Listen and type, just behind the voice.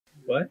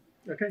What?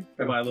 Okay.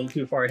 Am I a little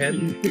too far ahead?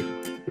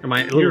 Am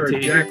I a little You're too...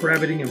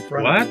 jackrabbiting in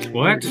front of me.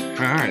 What? All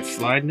right,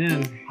 sliding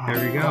in.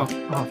 There we go.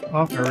 Off.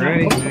 All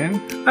righty,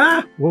 man.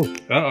 Ah! Whoa.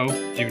 Uh-oh.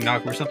 Did you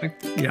knock over something?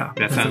 Yeah.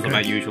 That sounds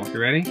about usual. You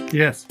ready?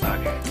 Yes.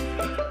 Okay.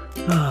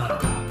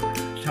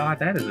 Todd,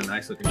 that is a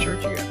nice looking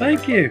shirt you got.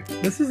 Thank you.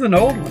 This is an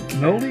old one.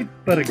 An oldie,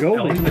 but a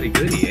goldie. Oldie but a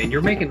goodie. And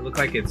you're making it look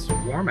like it's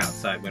warm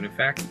outside, when in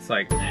fact it's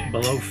like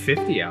below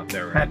 50 out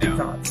there right now. Happy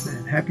thoughts,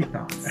 man. Happy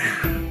thoughts.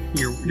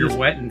 You're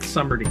wet in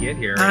summer to get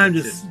here. I'm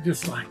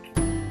just like,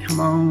 come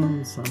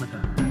on,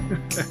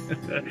 summertime.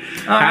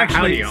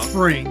 Actually,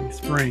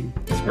 spring.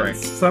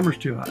 Summer's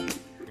too hot.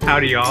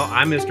 Howdy, y'all.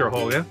 I'm Mr.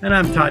 Holga. And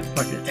I'm Todd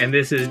Puckett. And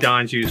this is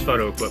Don's Used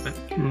Photo Equipment.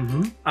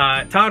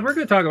 Mm-hmm. Todd, we're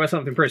going to talk about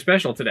something pretty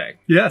special today.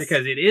 Yes.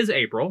 Because it is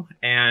April,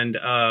 and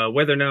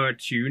whether or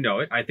not you know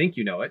it, I think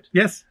you know it.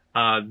 Yes.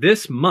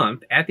 This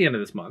month, at the end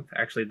of this month,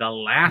 actually the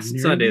last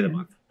Sunday of the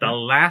month, the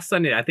last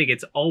Sunday, I think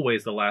it's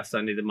always the last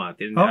Sunday of the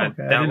month. And,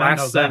 okay. That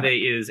last Sunday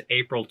is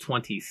April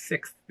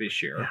 26th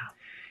this year,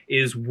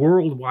 is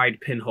Worldwide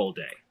Pinhole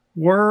Day.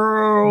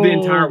 Worldwide. The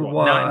entire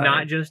world.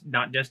 Not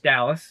just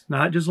Dallas.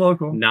 Not just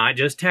local. Not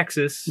just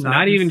Texas.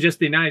 Not even just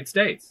the United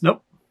States.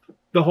 Nope.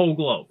 The whole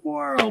globe.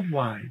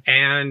 Worldwide.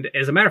 And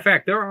as a matter of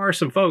fact, there are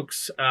some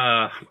folks,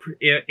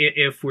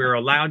 if we're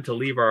allowed to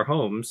leave our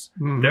homes,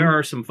 there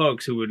are some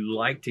folks who would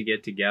like to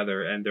get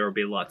together, and there will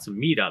be lots of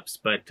meetups.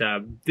 But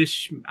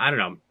I don't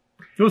know.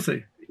 We'll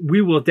see.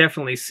 We will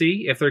definitely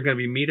see if there are going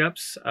to be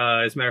meetups.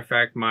 As a matter of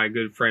fact, my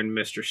good friend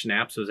Mr.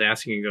 Snaps was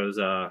asking, he goes,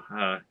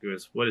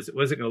 what is it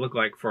going to look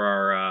like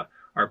for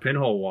our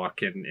pinhole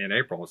walk in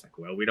April? I was like,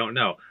 well, we don't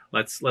know.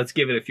 Let's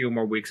give it a few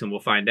more weeks and we'll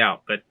find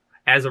out. But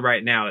as of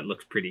right now, it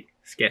looks pretty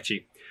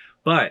sketchy.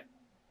 But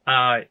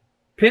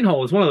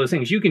pinhole is one of those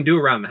things you can do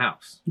around the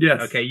house.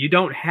 Yes. Okay. You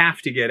don't have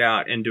to get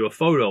out and do a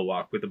photo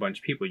walk with a bunch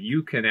of people.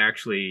 You can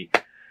actually...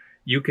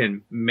 You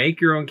can make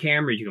your own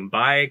camera. You can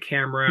buy a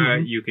camera.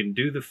 You can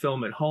do the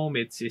film at home.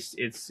 It's just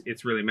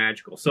it's really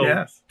magical.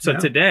 So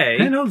today,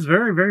 pinhole's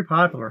very, very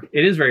popular.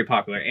 It is very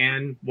popular.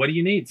 And what do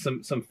you need?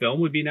 Some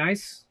film would be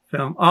nice.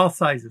 Film, all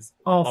sizes,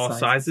 all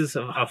sizes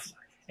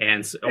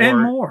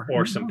and more,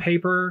 or some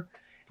paper,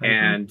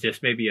 and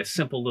just maybe a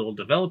simple little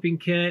developing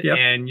kit.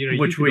 And you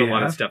can do a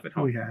lot of stuff at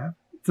home. We have.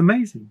 It's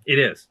amazing. It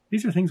is.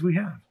 These are things we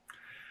have.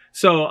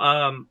 So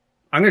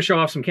I'm going to show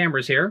off some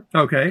cameras here.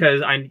 Okay.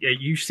 Because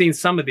you've seen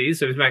some of these.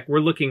 So in fact,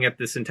 we're looking at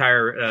this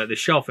entire, the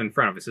shelf in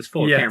front of us is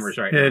full of cameras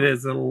right now. It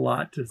is a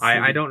lot to see.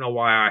 I don't know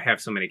why I have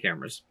so many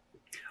cameras.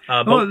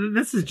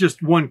 This is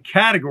just one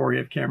category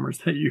of cameras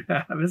that you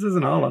have. This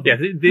isn't all of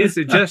them. Yeah, this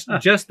is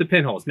just the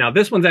pinholes. Now,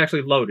 this one's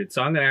actually loaded.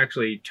 So I'm going to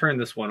actually turn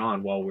this one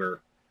on while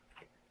we're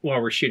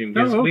shooting.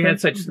 Because we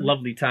had such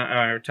lovely time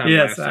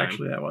last time.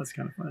 Actually, that was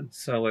kind of fun.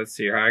 So let's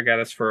see here. I got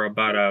us for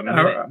about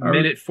a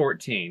minute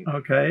 14.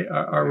 Okay.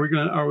 Are we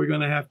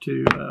going to have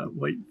to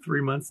wait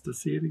 3 months to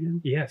see it again?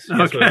 Yes.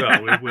 Yes, we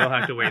will. We'll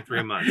have to wait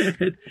 3 months.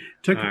 It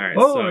took.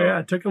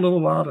 It took a little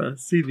while to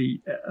see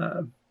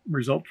the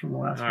result from the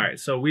last one. All right.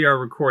 So we are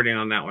recording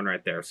on that one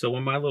right there. So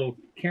when my little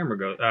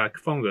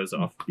phone goes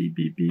off. Beep,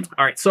 beep, beep.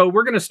 All right. So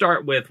we're going to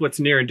start with what's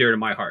near and dear to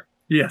my heart.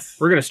 Yes.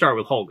 We're going to start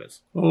with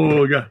Holga's.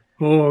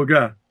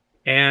 Holga.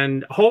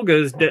 And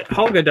Holga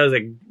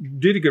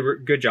did a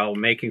good job of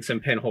making some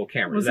pinhole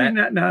cameras.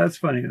 No, that's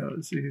funny though.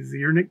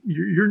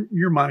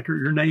 Your moniker,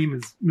 your name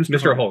is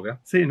Mr. Holga.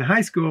 See, in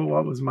high school,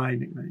 what was my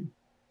nickname?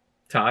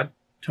 Todd.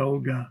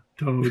 Toga.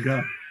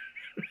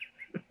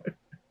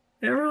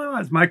 It really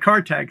was. My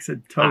car tag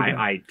said Toga.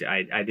 I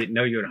didn't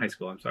know you were in high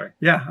school. I'm sorry.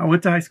 Yeah, I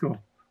went to high school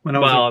when I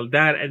was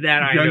that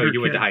I know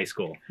you went to high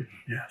school.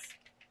 Yes.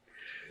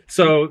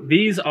 So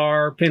these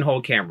are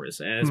pinhole cameras.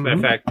 And as a matter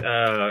of fact,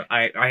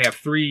 I have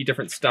 3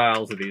 different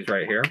styles of these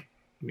right here. Let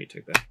me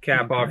take the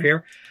cap off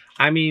here.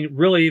 I mean,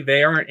 really,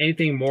 they aren't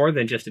anything more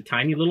than just a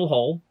tiny little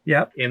hole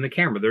in the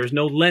camera. There's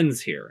no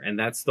lens here. And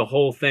that's the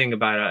whole thing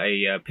about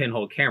a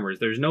pinhole camera.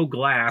 There's no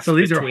glass. So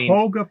these are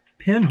Holga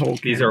pinhole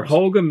cameras. These are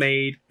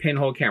Holga-made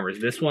pinhole cameras.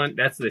 This one,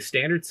 that's the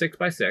standard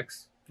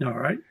 6x6. All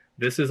right.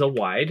 This is a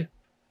wide.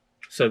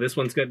 So this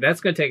one's good. That's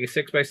going to take a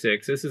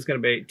 6x6. This is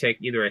going to take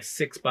either a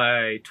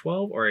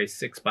 6x12 or a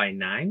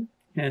 6x9.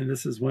 And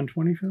this is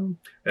 120 film?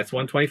 That's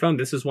 120 film.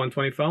 This is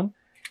 120 film.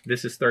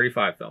 This is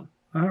 35 film.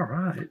 All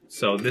right.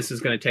 So this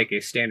is going to take a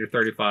standard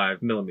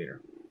 35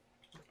 millimeter.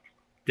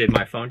 Did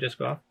my phone just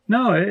go off?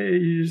 No,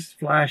 you just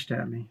flashed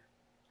at me.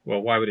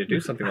 Well, why would it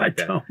do something like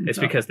that? It's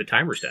because the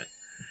timer's done.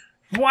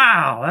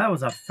 Wow, that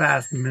was a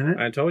fast minute.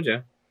 I told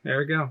you. There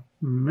we go.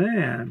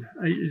 Man,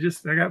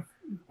 I got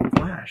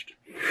flashed.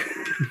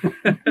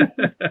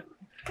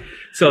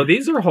 So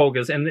these are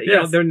Holgas, and you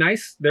know, they're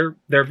nice. They're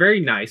very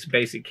nice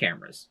basic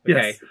cameras.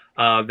 Okay,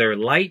 they're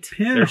light.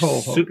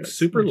 Pinhole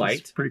super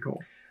light. Pretty cool.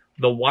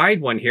 The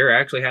wide one here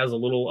actually has a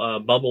little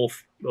bubble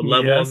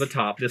level on the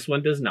top. This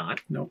one does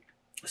not. Nope.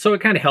 So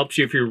it kind of helps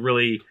you if you're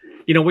really,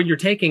 you know, when you're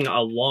taking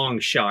a long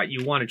shot,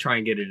 you want to try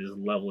and get it as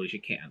level as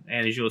you can.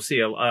 And as you'll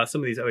see,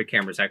 some of these other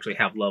cameras actually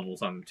have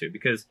levels on them too,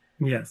 because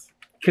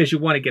you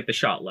want to get the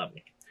shot level.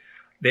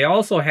 They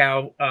also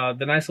have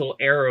the nice little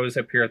arrows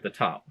up here at the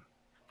top.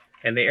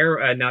 And the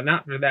arrow, now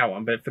not for that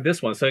one, but for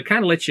this one. So it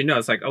kind of lets you know,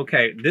 it's like,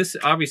 okay, this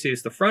obviously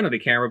is the front of the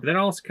camera, but then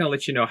also kind of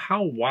lets you know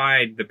how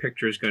wide the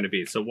picture is going to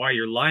be. So while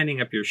you're lining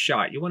up your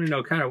shot, you want to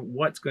know kind of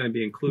what's going to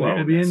be included what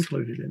will be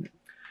included in it.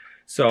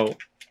 So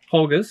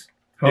Holgas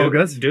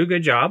do a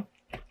good job.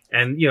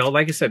 And, you know,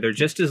 like I said, they're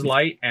just as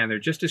light and they're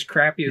just as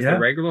crappy as the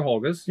regular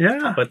Holgas.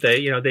 Yeah. But they,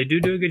 you know, they do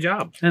a good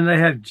job. And they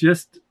have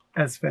just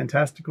as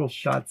fantastical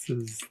shots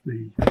as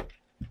the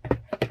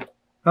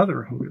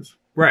other Holgas.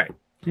 Right.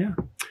 Yeah.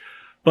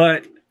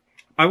 But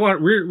I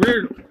want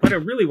what I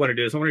really want to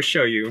do is I want to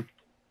show you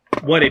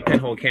what a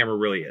pinhole camera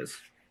really is.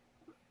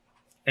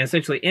 And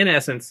essentially, in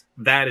essence,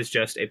 that is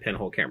just a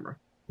pinhole camera.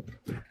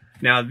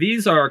 Now,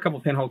 these are a couple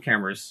pinhole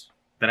cameras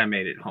that I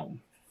made at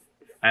home.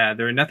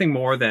 They're nothing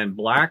more than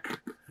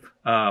black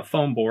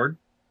foam board,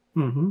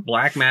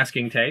 black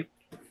masking tape,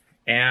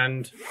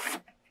 and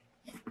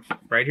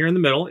right here in the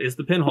middle is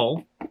the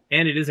pinhole,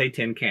 and it is a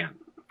tin can.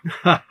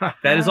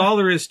 That is all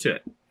there is to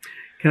it.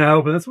 Can I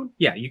open this one?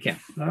 Yeah, you can.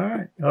 All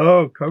right.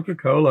 Oh,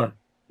 Coca-Cola.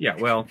 Yeah,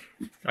 well,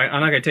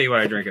 I'm not going to tell you what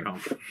I drink at home.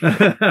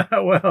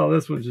 Well,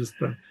 this one's just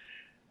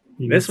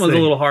this one's a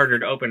little harder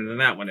to open than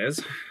that one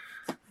is.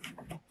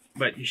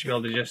 But you should be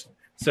able to just...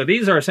 So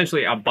these are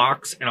essentially a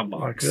box and a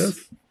box. Like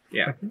this?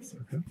 Yeah. Like this?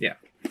 Okay. Yeah.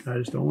 I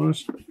just don't want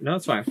to... No,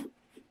 it's fine.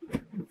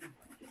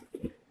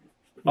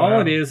 Wow. All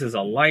it is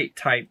a light,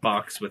 tight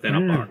box within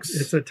a box.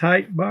 It's a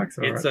tight box.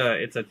 It's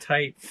a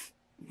tight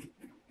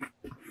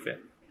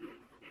fit.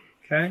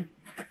 Okay.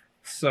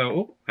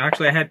 So,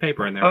 actually, I had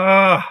paper in there.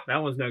 That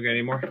one's no good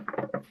anymore.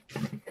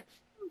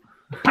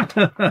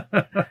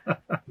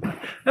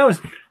 that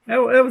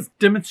was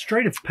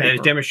demonstrative paper. It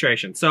was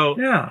demonstration. So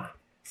yeah.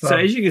 So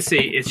as you can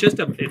see, it's just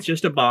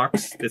a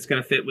box that's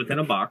going to fit within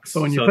a box.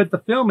 So when you put the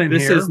film in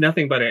this is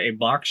nothing but a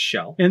box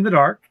shell in the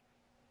dark.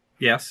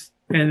 Yes.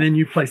 And then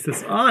you place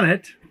this on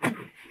it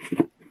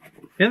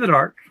in the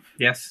dark.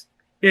 Yes.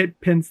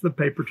 It pins the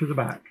paper to the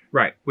back.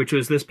 Right, which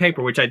was this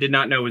paper, which I did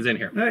not know was in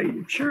here.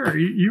 Sure,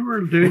 you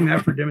were doing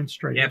that for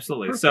demonstration. Yeah,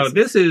 absolutely. Purposes. So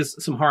this is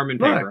some Harman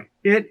paper. Look,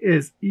 it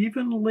is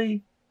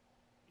evenly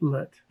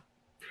lit.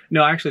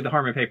 No, actually, the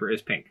Harman paper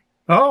is pink.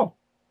 Oh.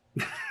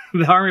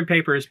 The Harman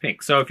paper is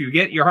pink. So if you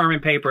get your Harman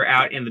paper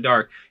out in the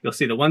dark, you'll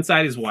see that one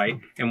side is white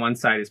and one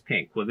side is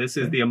pink. Well, this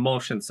is the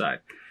emulsion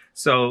side.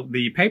 So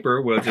the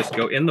paper will just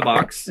go in the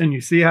box. And you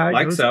see how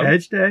it goes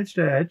edge to edge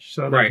to edge.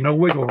 So there's no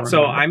wiggle room.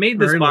 So I made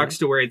this box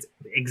to where it's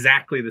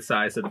exactly the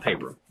size of the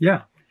paper.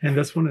 Yeah. And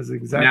this one is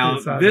exactly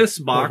the size. Now, this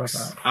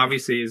box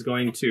obviously is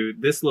going to,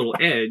 this little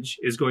edge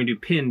is going to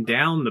pin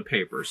down the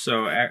paper.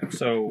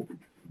 So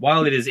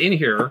while it is in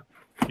here,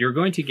 you're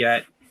going to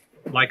get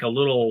like a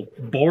little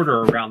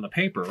border around the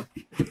paper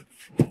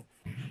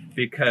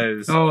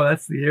because... Oh,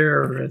 that's the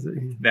air.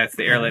 That's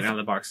the air letting out of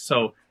the box.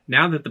 So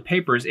now that the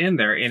paper is in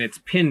there and it's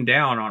pinned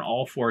down on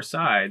all four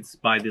sides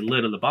by the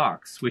lid of the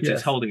box, which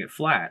is holding it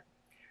flat,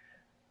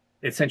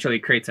 it essentially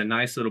creates a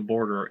nice little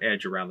border or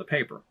edge around the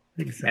paper.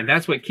 Exactly. And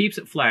that's what keeps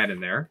it flat in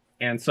there.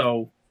 And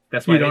so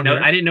that's why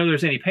I didn't know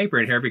there's any paper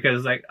in here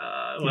because like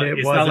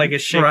it's not like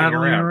it's shaking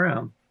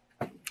around.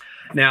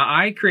 Now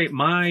I create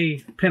my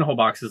pinhole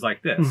boxes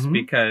like this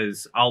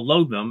because I'll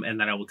load them and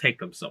then I will take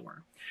them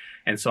somewhere.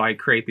 And so I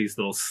create these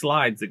little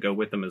slides that go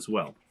with them as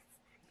well.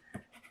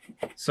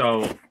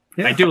 So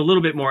I do a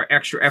little bit more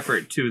extra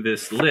effort to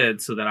this lid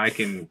so that I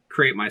can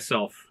create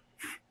myself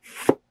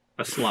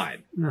a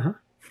slide.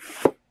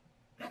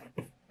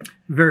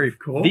 Very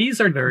cool.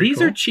 These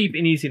are cheap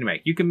and easy to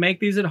make. You can make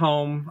these at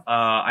home.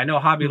 I know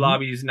Hobby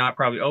Lobby is not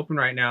probably open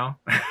right now,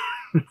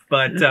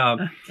 but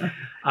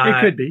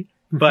it could be.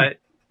 But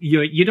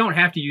you don't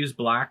have to use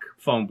black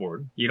foam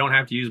board. You don't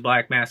have to use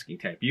black masking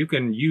tape. You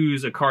can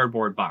use a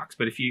cardboard box.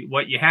 But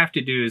what you have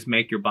to do is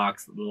make your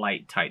box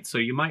light tight. So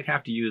you might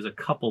have to use a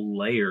couple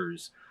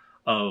layers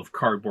of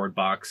cardboard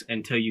box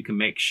until you can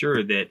make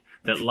sure that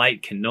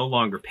light can no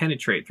longer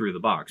penetrate through the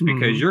box,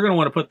 because you're going to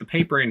want to put the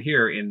paper in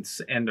here in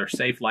their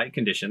safe light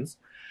conditions,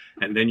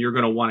 and then you're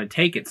going to want to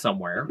take it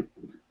somewhere,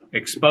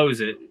 expose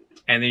it,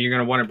 and then you're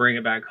going to want to bring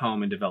it back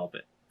home and develop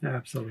it.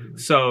 Absolutely.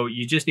 So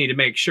you just need to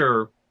make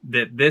sure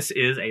that this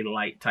is a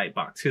light tight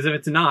box, because if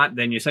it's not,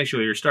 then you're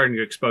starting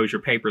to expose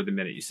your paper the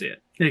minute you see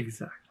it.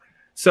 Exactly.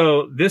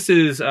 So this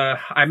is,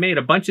 I made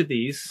a bunch of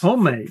these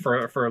homemade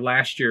for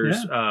last year's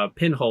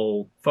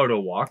pinhole photo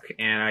walk,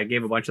 and I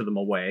gave a bunch of them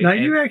away. Now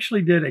you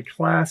actually did a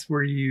class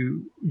where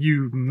you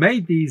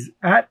made these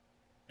at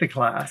the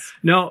class.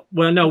 No,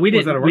 well, no, we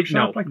didn't. Was that a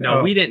workshop like that?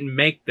 No, we didn't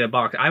make the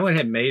box. I went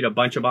ahead and made a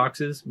bunch of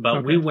boxes,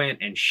 but we went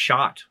and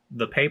shot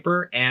the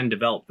paper and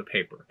developed the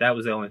paper. That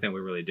was the only thing we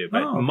really did.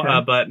 But,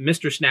 but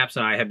Mr. Snaps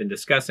and I have been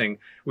discussing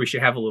we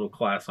should have a little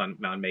class on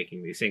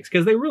making these things,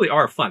 because they really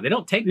are fun. They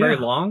don't take very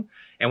long.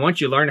 And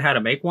once you learn how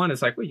to make one,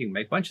 it's like, well, you can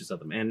make bunches of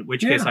them, in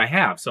which case I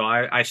have. So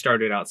I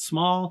started out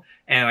small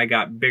and I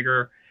got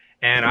bigger.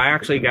 And I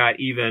actually got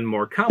even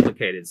more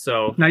complicated.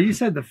 So now you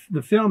said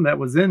the film that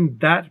was in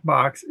that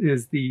box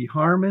is the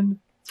Harman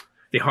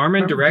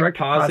Direct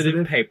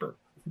Positive paper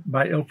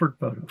by Ilford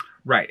Photo.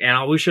 Right, and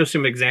I will show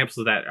some examples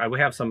of that. I will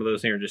have some of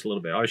those here in just a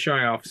little bit. I was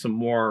showing off some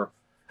more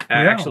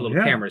actual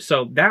little cameras.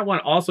 So that one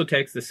also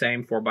takes the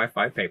same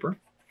 4x5 paper.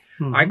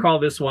 I call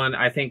this one,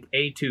 I think,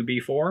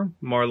 A2B4,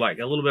 more like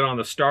a little bit on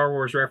the Star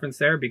Wars reference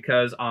there,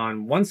 because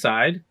on one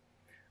side,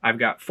 I've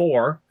got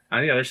 4.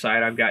 On the other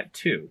side, I've got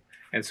 2.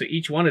 And so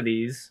each one of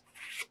these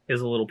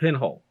is a little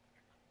pinhole.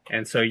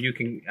 And so you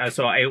can,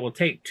 so it will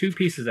take 2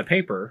 pieces of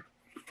paper,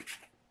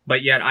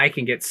 but yet I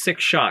can get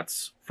 6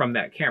 shots from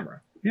that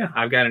camera. Yeah.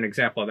 I've got an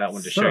example of that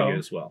one to show you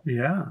as well.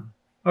 Yeah.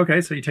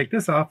 Okay, so you take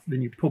this off,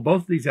 then you pull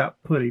both of these out,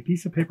 put a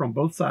piece of paper on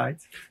both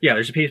sides. Yeah,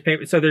 there's a piece of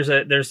paper. So there's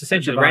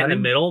essentially right in the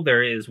middle,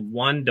 there is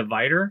one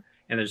divider,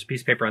 and there's a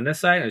piece of paper on this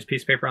side, and there's a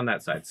piece of paper on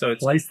that side. So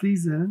it's place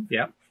these in.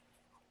 Yeah.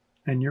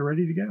 And you're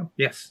ready to go.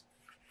 Yes.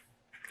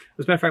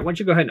 As a matter of fact, why don't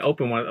you go ahead and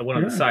open one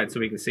on the side so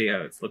we can see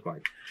how it's look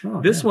like.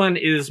 Oh, this one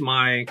is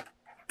my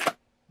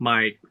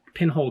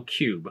pinhole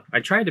cube. I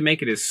tried to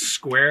make it as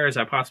square as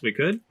I possibly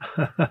could.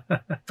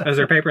 Is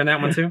there paper in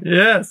that one too?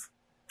 Yes.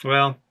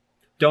 Well,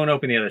 don't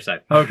open the other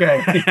side.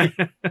 Okay.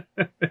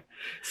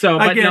 So,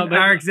 but again, no, but,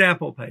 our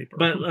example paper.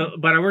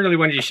 But I really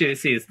wanted you to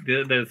see is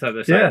the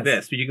other side of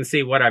this. But you can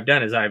see what I've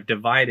done is I've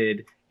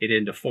divided it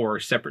into 4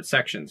 separate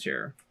sections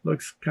here.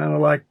 Looks kind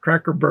of like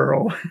Cracker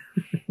Barrel.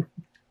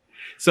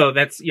 So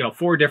that's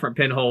 4 different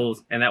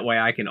pinholes, and that way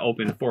I can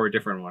open 4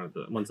 different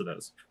ones of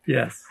those.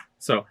 Yes.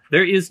 So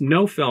there is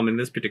no film in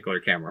this particular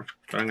camera.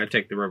 So I'm going to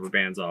take the rubber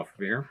bands off of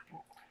here.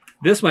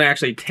 This one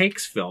actually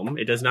takes film.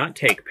 It does not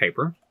take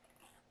paper.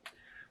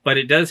 But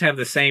it does have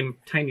the same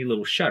tiny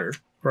little shutter.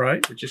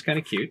 Right. Which is kind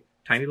of cute.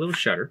 Tiny little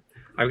shutter.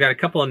 I've got a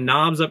couple of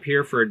knobs up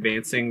here for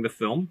advancing the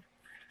film.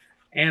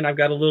 And I've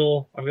got a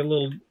little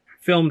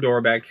film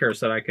door back here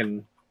so that I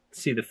can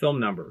see the film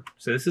number.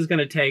 So this is going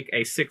to take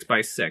a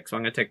 6x6. So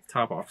I'm going to take the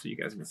top off so you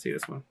guys can see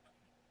this one.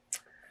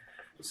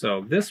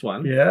 So this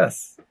one.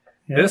 Yes.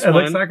 Yeah, this one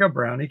looks like a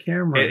brownie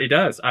camera. It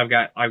does. I've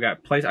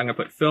got place. I'm going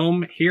to put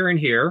film here and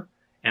here.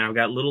 And I've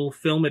got little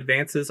film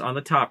advances on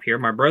the top here.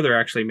 My brother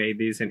actually made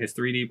these in his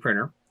 3D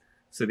printer.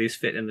 So these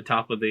fit in the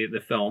top of the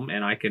film,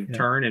 and I can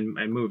turn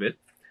and move it.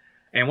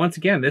 And once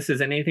again, this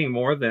isn't anything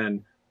more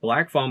than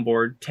black foam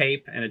board,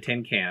 tape, and a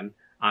tin can.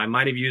 I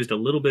might have used a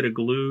little bit of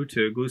glue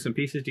to glue some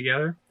pieces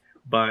together,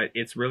 but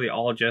it's really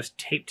all just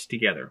taped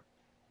together.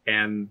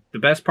 And the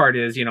best part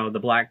is, the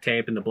black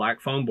tape and the black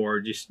foam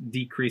board just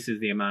decreases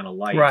the amount of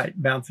light. Right,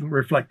 bouncing,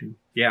 reflecting.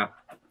 Yeah.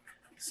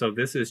 So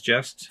this is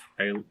just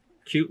a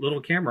cute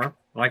little camera.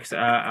 Like I said,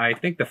 I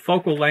think the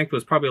focal length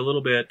was probably a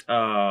little bit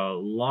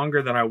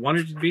longer than I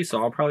wanted it to be,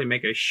 so I'll probably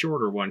make a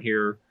shorter one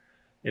here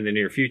in the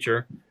near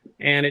future.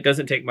 And it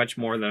doesn't take much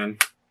more than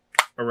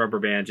a rubber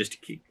band just to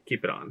keep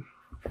it on.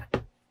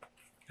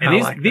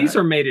 And these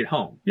are made at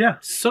home. Yeah.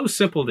 So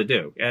simple to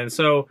do. And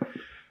so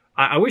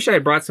I wish I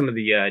had brought some of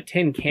the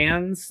tin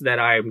cans that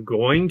I'm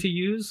going to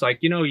use. Like,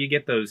 you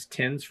get those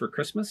tins for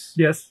Christmas.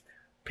 Yes.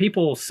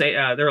 People say,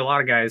 there are a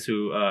lot of guys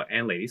who,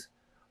 and ladies,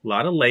 a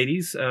lot of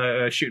ladies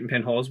shooting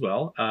pinhole as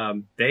well.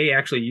 They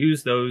actually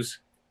use those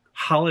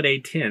holiday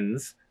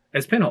tins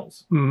as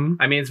pinholes.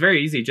 I mean, it's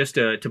very easy just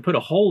to put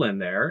a hole in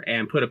there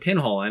and put a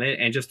pinhole in it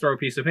and just throw a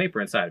piece of paper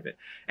inside of it.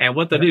 And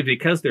what they'll do,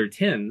 because they're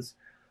tins,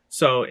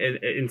 so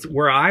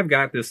where I've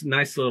got this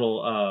nice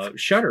little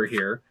shutter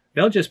here,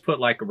 they'll just put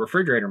like a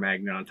refrigerator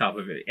magnet on top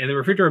of it. And the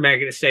refrigerator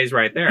magnet stays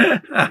right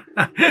there.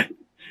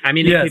 I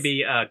mean, it could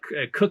be a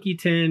cookie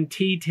tin,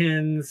 tea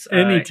tins,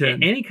 any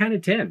tin, any kind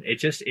of tin. It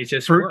just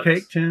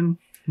fruitcake tin.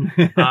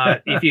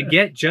 If you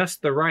get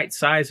just the right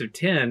size of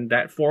tin,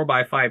 that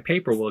 4x5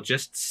 paper will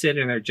just sit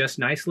in there just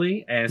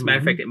nicely. And as a matter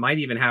of fact, it might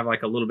even have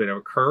like a little bit of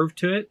a curve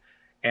to it,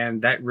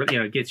 and that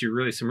gets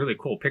you some really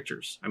cool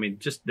pictures. I mean,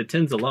 just the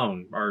tins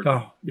alone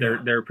are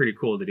they're pretty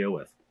cool to deal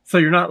with. So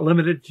you're not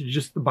limited to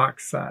just the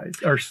box size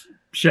or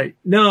shape.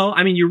 No,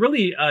 I mean you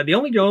really the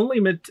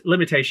only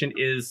limitation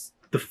is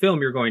the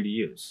film you're going to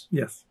use.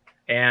 Yes.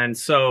 And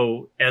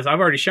so, as I've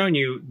already shown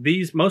you,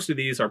 most of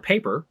these are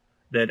paper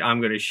that I'm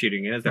going to be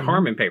shooting in. It's the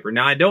Harman paper.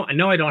 Now, I know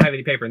I don't have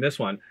any paper in this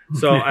one.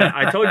 So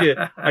I told you,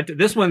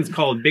 this one's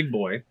called Big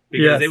Boy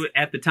because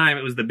at the time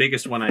it was the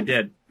biggest one I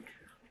did.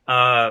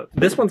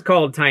 This one's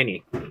called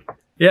Tiny.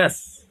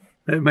 Yes.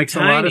 It makes a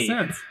lot of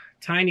sense.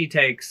 Tiny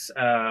takes,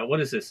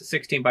 what is this? A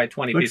 16 by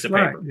 20 piece of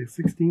paper. Right.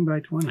 16 by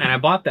 20. And I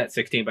bought that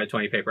 16 by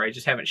 20 paper. I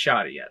just haven't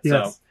shot it yet.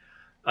 Yes.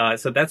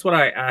 So that's what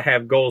I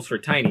have goals for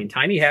Tiny. And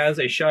Tiny has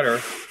a shutter.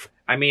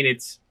 I mean,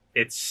 it's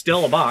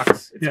still a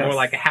box. It's more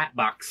like a hat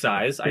box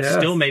size. I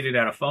still made it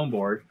out of foam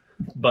board,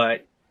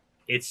 but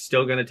it's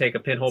still going to take a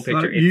pinhole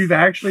picture. You've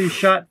actually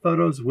shot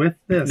photos with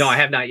this? No, I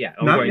have not yet.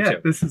 I'm not going yet.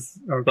 to. This is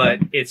okay. But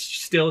it's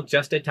still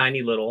just a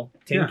tiny little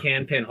tin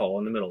can pinhole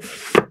in the middle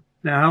of it.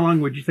 Now, how long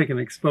would you think an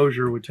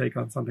exposure would take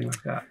on something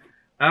like that?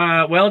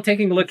 Well,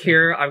 taking a look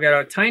here, I've got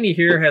a Tiny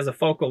here has a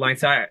focal length.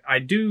 So I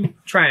do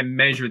try and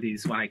measure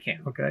these when I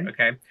can. Okay.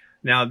 Okay.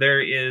 Now, there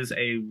is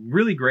a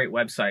really great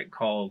website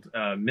called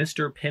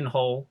Mr.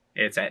 Pinhole.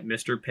 It's at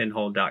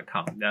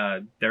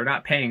mrpinhole.com. They're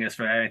not paying us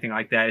for anything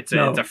like that. It's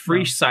a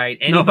free site.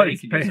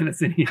 Nobody's paying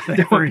us anything.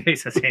 Nobody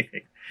pays us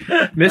anything.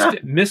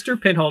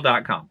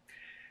 mrpinhole.com.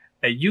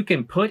 you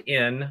can put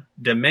in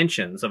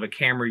dimensions of a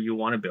camera you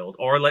want to build,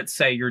 or let's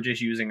say you're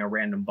just using a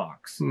random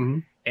box. Mm-hmm.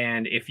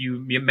 And if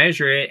you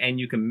measure it, and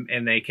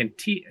they can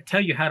tell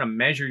you how to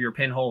measure your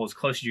pinhole as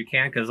close as you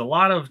can, because a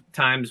lot of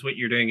times what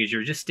you're doing is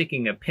you're just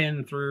sticking a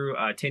pin through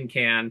a tin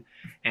can,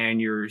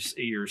 and you're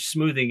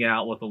smoothing it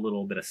out with a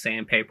little bit of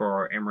sandpaper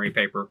or emery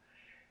paper.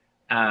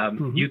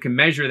 You can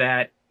measure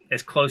that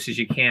as close as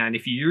you can.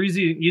 If you're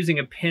using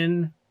a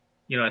pin,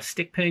 a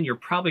stick pin, you're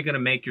probably going to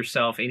make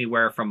yourself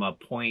anywhere from a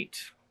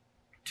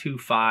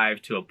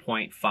 0.25 to a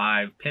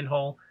 0.5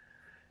 pinhole,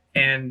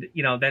 and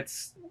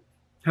that's.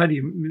 How do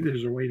you?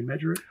 There's a way to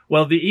measure it.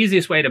 Well, the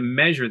easiest way to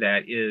measure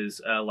that is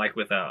like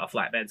with a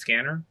flatbed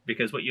scanner,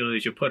 because what you'll do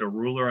is you put a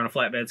ruler on a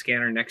flatbed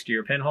scanner next to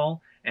your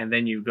pinhole, and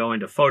then you go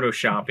into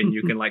Photoshop and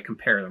you can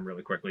compare them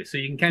really quickly, so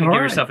you can kind of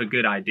give yourself a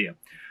good idea.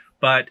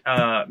 But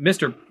the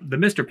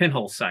Mr.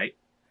 Pinhole site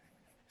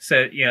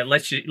said,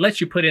 lets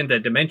you put in the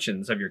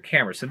dimensions of your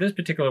camera. So this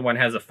particular one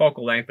has a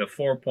focal length of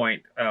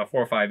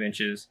 4.45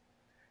 inches.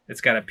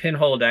 It's got a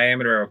pinhole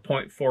diameter of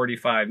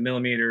 0.45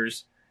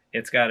 millimeters.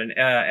 It's got an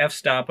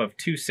f-stop of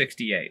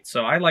 268.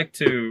 So I like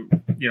to,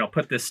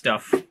 put this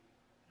stuff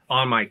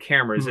on my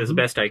cameras as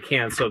best I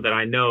can so that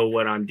I know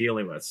what I'm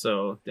dealing with.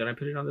 So did I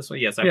put it on this one?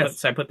 Yes,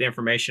 I put the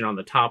information on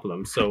the top of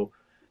them. So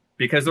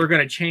because they're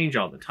going to change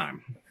all the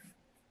time.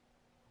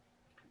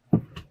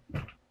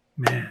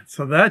 Man,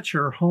 so that's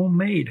your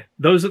homemade.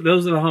 Those are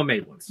the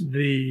homemade ones.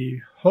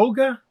 The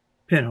Holga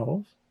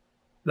pinholes,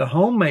 the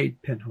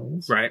homemade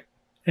pinholes. Right.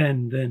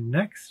 And then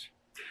next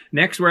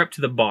we're up to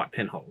the bought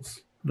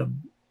pinholes.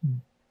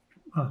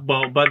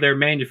 But they're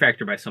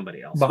manufactured by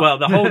somebody else. Well,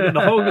 the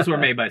Holgas were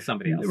made by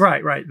somebody else.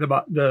 Right.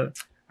 The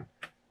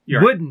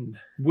wooden.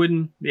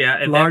 Yeah,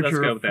 and larger, let's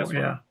go with that one.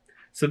 Yeah.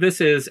 So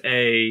this is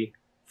a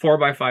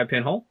 4x5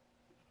 pinhole,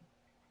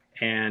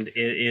 and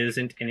it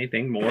isn't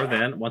anything more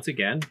than, once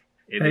again,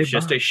 it is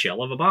just a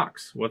shell of a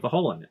box with a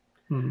hole in it.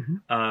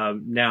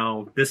 Mm-hmm.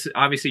 Now, this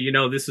obviously,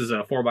 this is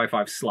a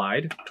 4x5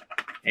 slide,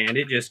 and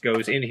it just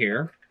goes in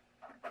here,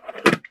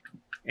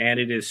 and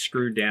it is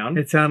screwed down.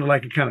 It sounded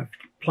like it kind of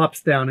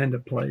plops down into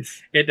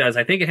place. It does.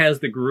 I think it has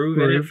the groove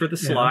in it for the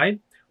slide,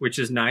 which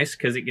is nice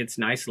because it gets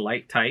nice,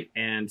 light, tight.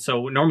 And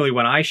so normally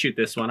when I shoot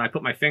this one, I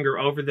put my finger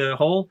over the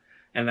hole,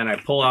 and then I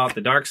pull out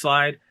the dark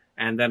slide,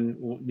 and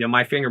then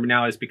my finger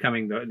now is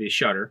becoming the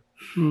shutter.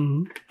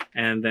 Mm-hmm.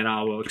 And then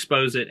I will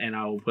expose it, and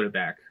I will put it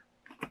back.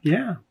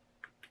 Yeah.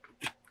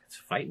 It's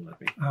fighting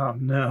with me. Oh,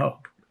 no.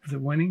 Is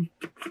it winning?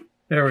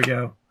 There we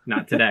go.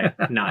 Not today.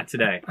 Not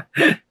today.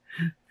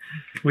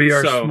 We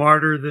are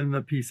smarter than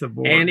the piece of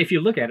board. And if you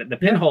look at it, the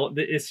pinhole,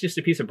 it's just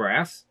a piece of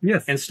brass.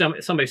 Yes. And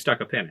somebody stuck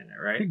a pin in it,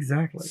 right?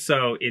 Exactly.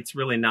 So it's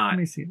really not. Let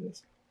me see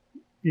this.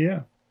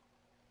 Yeah.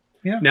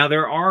 Yeah. Now,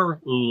 there are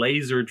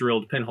laser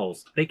drilled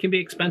pinholes. They can be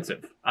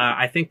expensive.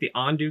 I think the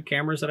ONDU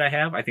cameras that I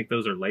have, I think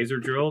those are laser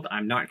drilled.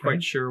 I'm not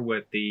quite sure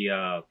what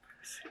the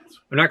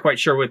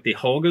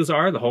Holgas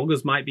are. The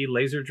Holgas might be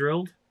laser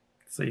drilled.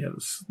 So yeah,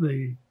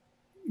 the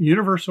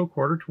universal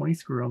 1/4-20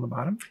 screw on the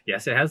bottom.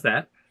 Yes, it has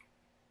that.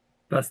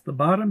 That's the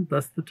bottom.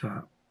 That's the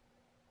top.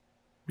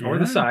 Or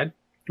the side.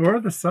 Or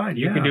the side.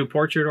 You can do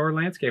portrait or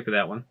landscape with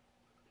that one.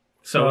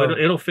 So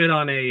it'll fit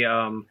on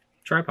a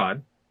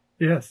tripod.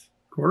 Yes,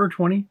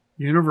 1/4-20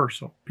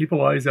 universal.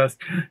 People always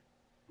ask,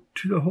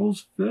 do the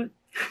holes fit?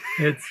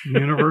 It's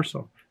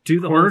universal. Do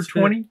the holes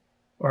fit? 1/4-20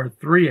 or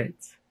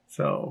 3/8.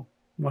 So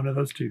one of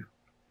those two.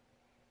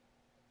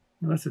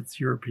 Unless it's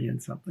European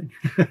something.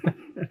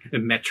 The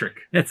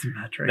metric. It's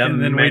metric.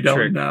 And then we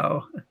don't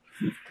know.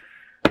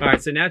 All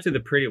right, so now to the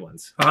pretty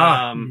ones.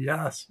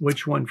 Yes.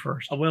 Which one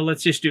first? Well,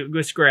 let's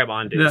grab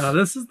ONDUs. No,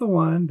 this is the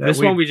one that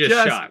we just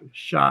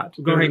shot.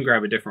 Go ahead and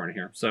grab a different one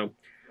here. So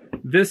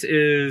these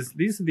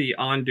are the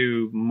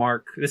ONDU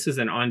Mark. This is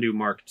an ONDU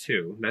Mark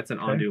II. That's an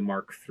ONDU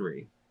Mark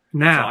III.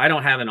 Now, so I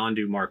don't have an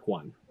ONDU Mark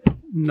I.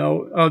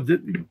 No,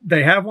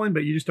 they have one,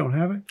 but you just don't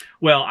have it?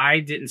 Well, I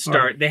didn't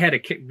start. They had a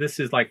kick.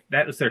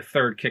 That was their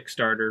third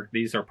Kickstarter.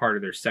 These are part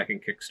of their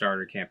second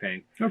Kickstarter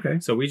campaign. Okay.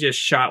 So we just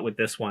shot with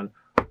this one.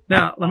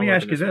 Now, let me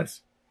ask you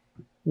this.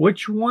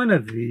 Which one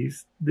of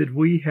these did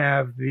we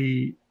have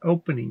the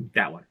opening?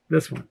 That one.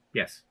 This one?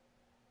 Yes.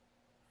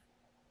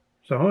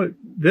 So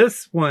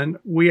this one,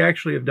 we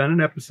actually have done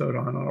an episode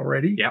on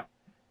already. Yep.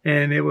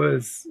 And it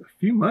was a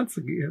few months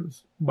ago. It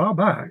was a while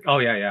back. Oh,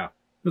 yeah. It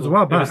was a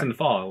while back. It was in the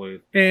fall.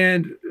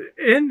 And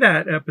in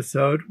that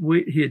episode,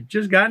 he had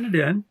just gotten it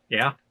in.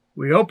 Yeah.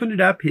 We opened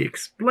it up. He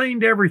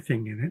explained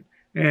everything in it.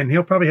 And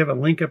he'll probably have a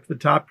link up at the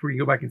top where you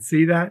can go back and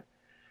see that.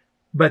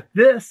 But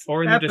this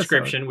or in the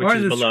description, which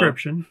is below.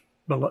 Description,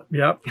 below.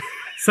 Yep.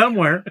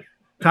 Somewhere.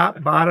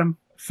 Top, bottom,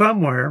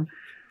 somewhere.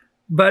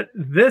 But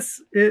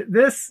this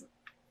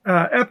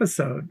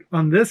episode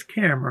on this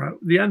camera,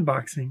 the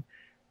unboxing,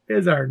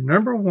 is our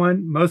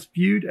 #1 most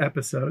viewed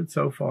episode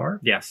so far.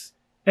 Yes.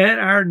 And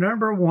our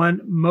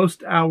 #1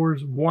 most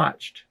hours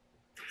watched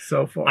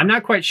so far. I'm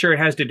not quite sure it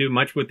has to do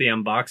much with the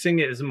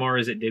unboxing as more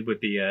as it did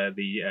with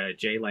the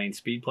J-Lane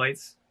speed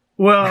plates.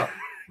 Well,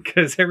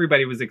 because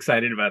everybody was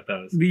excited about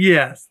those.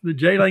 Yes, the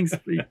J-Lane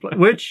speed plate,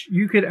 which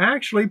you could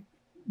actually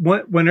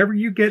whenever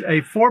you get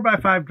a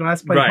 4x5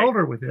 glass plate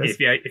holder with this,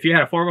 if you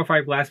had a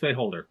 4x5 glass plate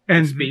holder,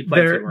 and speed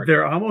plates would work.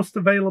 they're almost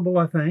available,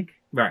 I think.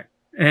 Right.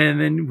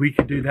 And then we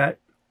could do that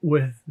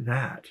with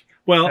that.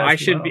 Well, I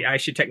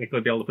should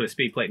technically be able to put a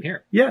speed plate in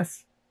here.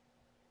 Yes.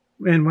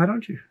 And why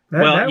don't you?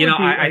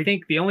 I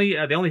think the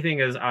only thing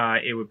is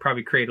it would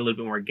probably create a little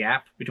bit more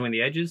gap between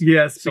the edges.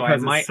 Yes. So I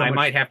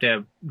might have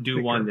to do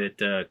thicker. One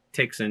that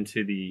takes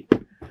into the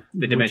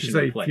dimensions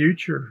of the plate. Which is a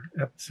future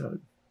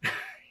episode.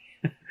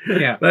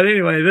 Yeah. But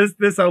anyway,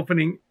 this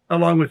opening,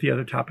 along with the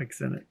other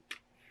topics in it.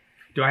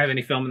 Do I have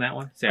any film in that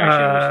one? See,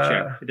 I should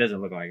check. It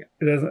doesn't look like it.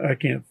 It doesn't. I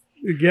can't.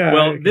 Yeah.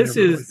 Well, this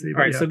is all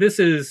right. Yeah. So this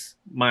is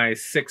my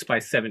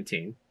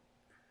 6x17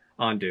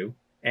 ONDU,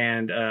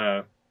 and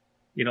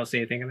you don't see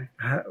anything in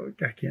there.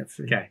 I can't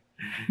see. Okay.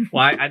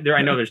 Well, I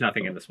know there's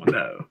nothing in this one.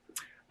 No.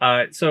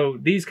 So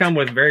these come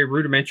with very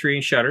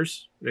rudimentary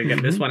shutters.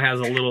 Again, this one has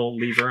a little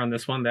lever on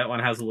this one. That one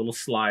has a little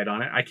slide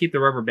on it. I keep the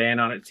rubber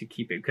band on it to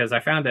keep it because I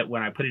found that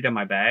when I put it in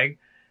my bag,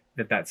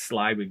 that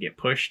slide would get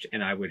pushed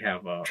and I would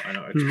have an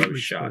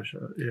exposed shot.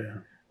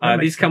 Yeah.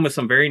 These come with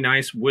some very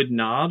nice wood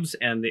knobs,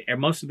 and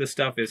most of this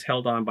stuff is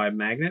held on by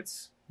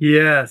magnets.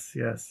 Yes,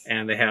 yes.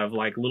 And they have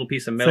like a little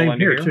piece of metal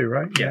under here too,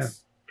 right?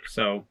 Yes. Yeah.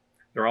 So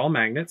they're all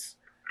magnets.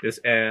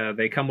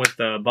 They come with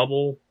the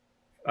bubble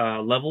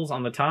levels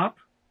on the top.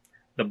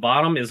 The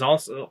bottom is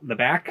also, the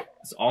back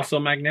is also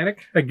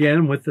magnetic.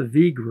 Again, with the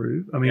V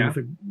groove. With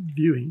the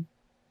viewing.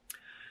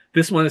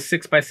 This one is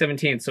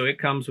 6x17, so it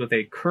comes with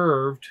a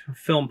curved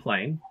film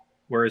plane,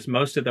 whereas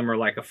most of them are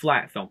like a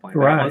flat film plane.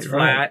 Right, that one's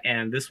flat,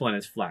 and this one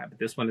is flat. But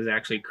this one is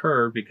actually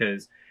curved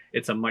because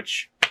it's a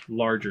much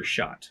larger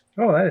shot.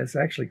 Oh, that is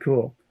actually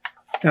cool.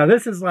 Now,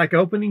 this is like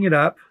opening it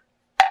up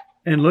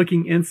and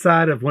looking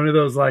inside of one of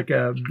those like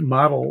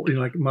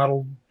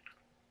model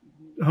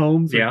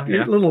homes. Yeah.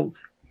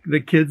 The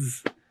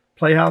kids'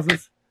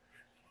 playhouses.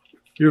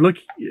 It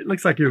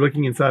looks like you're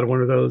looking inside of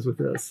one of those with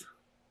this.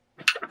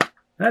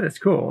 That is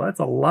cool. That's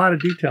a lot of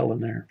detail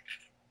in there.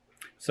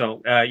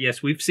 So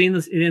yes, we've seen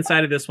this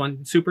inside of this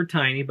one. Super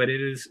tiny, but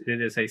it is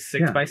a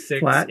 6x6.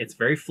 Flat. It's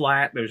very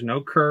flat. There's no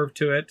curve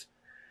to it.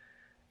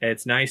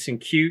 It's nice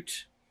and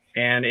cute,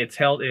 and it's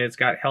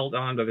got held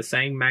on by the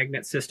same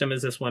magnet system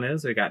as this one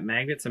is. It got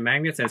magnets, and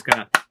it's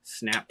gonna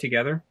snap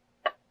together.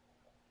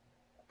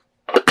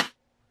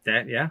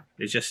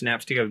 It just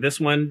snaps together. This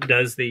one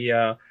does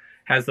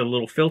has the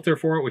little filter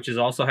for it, which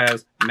also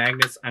has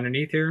magnets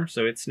underneath here,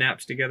 so it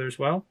snaps together as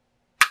well.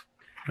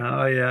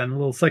 Oh yeah, and a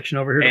little section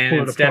over here to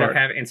pull it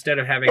apart. Instead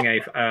of having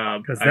an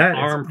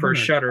arm for a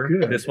shutter,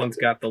 this one's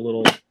got the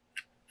little.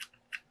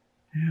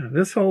 Yeah,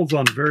 this holds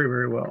on very,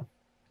 very well.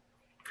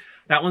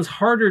 That one's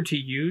harder to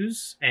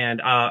use,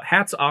 and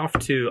hats off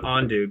to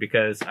ONDU,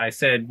 because I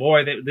said,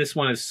 boy, this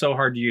one is so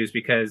hard to use,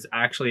 because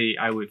actually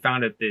I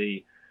found that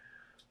the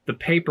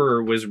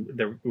paper was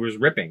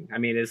ripping. I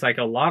mean, it's like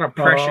a lot of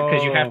pressure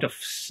because you have to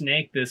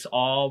snake this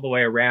all the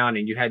way around,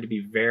 and you had to be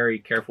very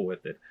careful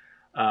with it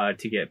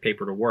to get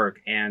paper to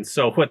work. And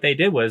so what they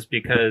did was,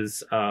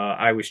 because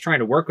I was trying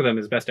to work with them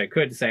as best I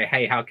could to say,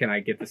 hey, how can I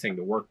get this thing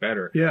to work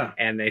better? Yeah.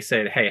 And they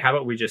said, hey, how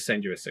about we just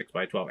send you a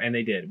 6x12? And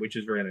they did, which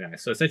is really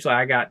nice. So essentially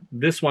I got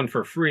this one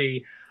for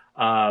free.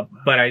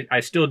 But I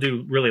still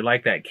do really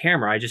like that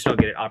camera. I just don't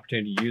get an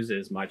opportunity to use it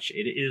as much.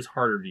 It is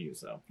harder to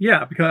use, though.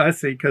 Yeah,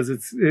 because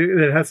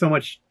it has so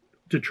much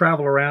to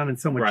travel around and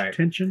so much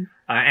tension.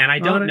 And I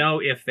don't know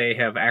if they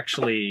have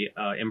actually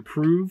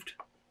improved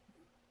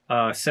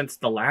since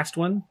the last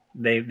one.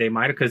 They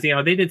might have, because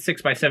they did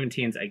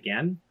 6x17s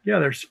again. Yeah,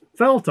 there's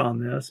felt on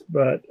this,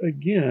 but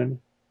again.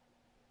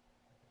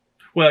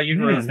 Well,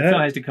 you realize the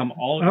felt has to come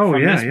all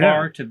from this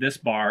bar to this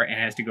bar, and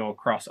has to go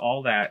across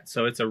all that.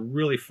 So it's a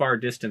really far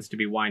distance to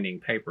be winding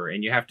paper,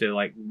 and you have to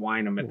like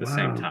wind them at the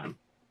same time.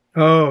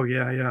 Oh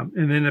yeah.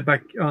 And then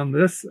back on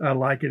this, I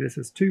like it. It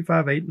says 2,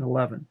 5, 8, and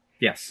 11.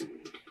 Yes,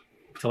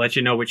 to let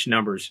you know which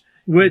numbers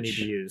you need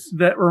to use.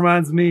 That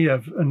reminds me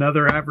of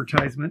another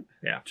advertisement.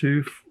 Yeah.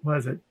 2,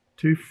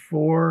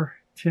 4,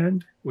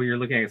 10. Well, you're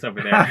looking at us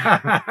over there.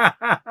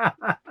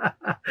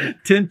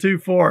 10, 2,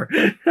 4.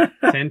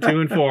 10, 2,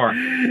 and 4.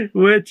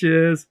 Which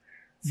is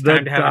it's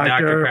time to have a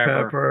Dr.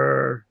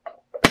 Pepper.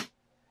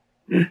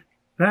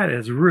 That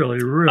is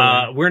really.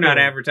 We're not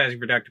advertising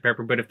for Dr.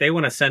 Pepper, but if they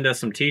want to send us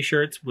some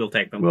T-shirts, we'll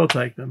take them. We'll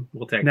take them.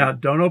 Now,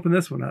 don't open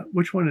this one up.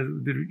 Which one is?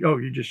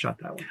 You just shot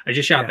that one. I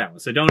just shot that one,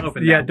 so don't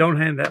open that. Yeah, don't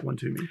hand that one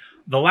to me.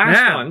 The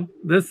last one.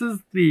 This is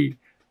the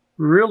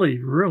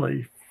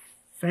really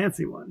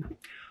fancy one.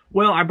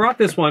 Well, I brought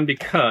this one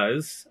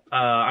because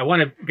I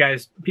wanted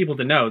people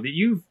to know that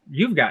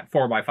you've got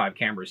 4x5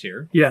 cameras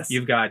here. Yes.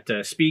 You've got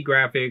Speed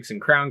Graphics and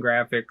Crown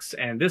Graphics,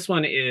 and this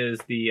one is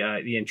the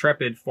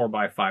Intrepid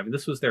 4x5. And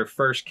this was their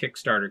first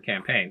Kickstarter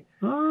campaign.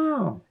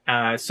 Oh.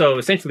 So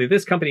essentially,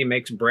 this company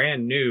makes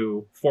brand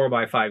new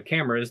 4x5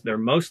 cameras. They're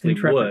mostly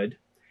wood.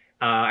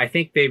 I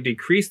think they've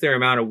decreased their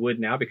amount of wood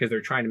now because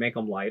they're trying to make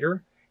them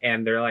lighter.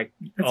 And they're like,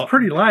 it's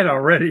pretty light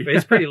already.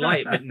 It's pretty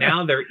light, but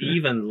now they're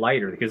even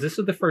lighter because this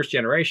is the first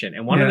generation.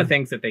 And one of the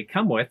things that they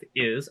come with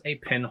is a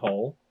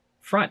pinhole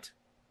front.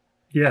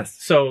 Yes.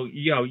 So,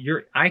 you know,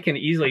 I can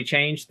easily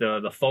change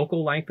the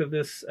focal length of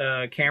this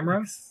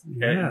camera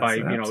by,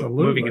 you know,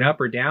 moving it up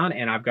or down.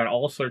 And I've got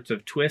all sorts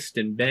of twist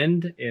and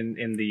bend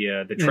in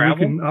the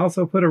travel. And you can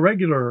also put a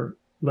regular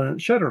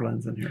shutter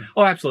lens in here.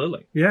 Oh,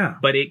 absolutely. Yeah.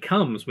 But it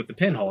comes with the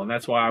pinhole, and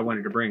that's why I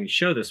wanted to bring and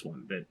show this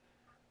one.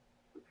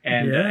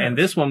 And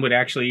this one would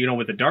actually, you know,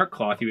 with the dark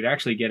cloth, you would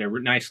actually get a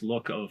nice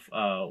look of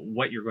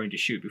what you're going to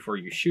shoot before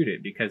you shoot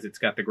it, because it's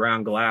got the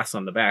ground glass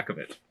on the back of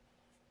it.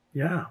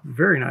 Yeah,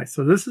 very nice.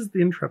 So this is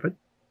the Intrepid.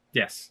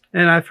 Yes.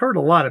 And I've heard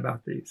a lot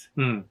about these.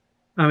 Mm.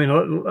 I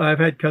mean, I've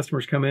had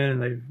customers come in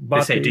and they've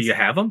bought They say, these. do you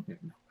have them?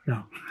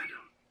 No.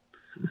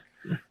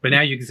 But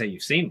now you can say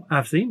you've seen one.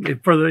 I've seen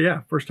it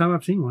first time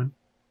I've seen one.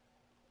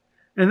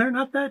 And they're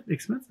not that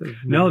expensive.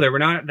 No, they were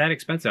not that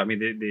expensive. I mean,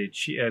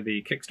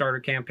 the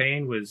Kickstarter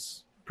campaign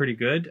was pretty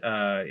good.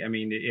 I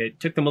mean, it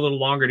took them a little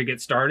longer to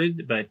get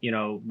started, but you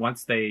know,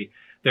 once they've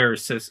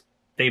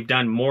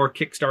done more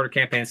Kickstarter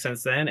campaigns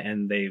since then,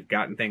 and they've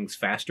gotten things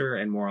faster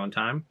and more on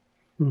time.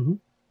 Mm-hmm.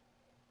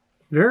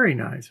 Very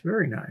nice,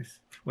 very nice.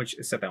 Which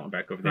set that one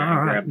back over there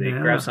All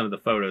and grab some of the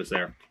photos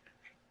there.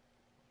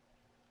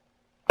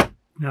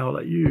 Now I'll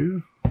let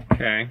you.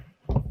 Okay.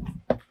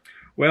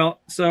 Well,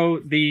 so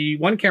the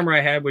one camera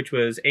I had, which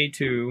was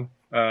A2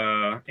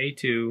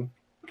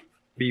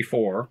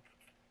 B4,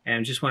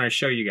 and just want to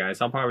show you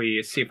guys. I'll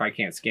probably see if I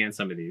can't scan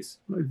some of these.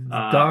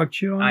 Dog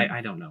chew on?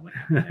 I don't know what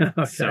happened.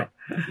 Okay. So,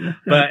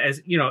 but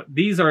as you know,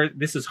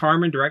 this is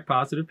Harman direct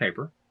positive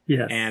paper.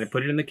 Yes. And I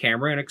put it in the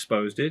camera and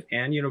exposed it,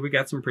 and you know, we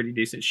got some pretty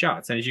decent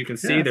shots. And as you can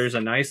see, there's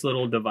a nice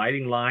little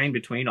dividing line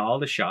between all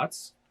the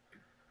shots.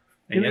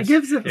 And it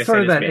gives it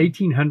sort of that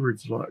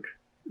 1800s look,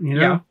 you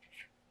know? Yeah.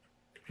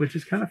 Which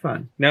is kind of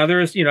fun. Now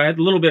there's, you know, I had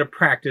a little bit of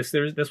practice.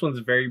 This one's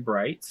very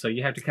bright, so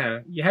you have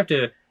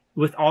to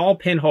with all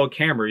pinhole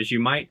cameras, you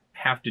might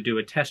have to do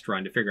a test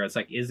run to figure out, it's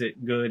like, is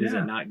it good? Is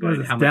it not good?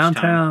 What is How this, much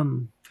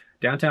time?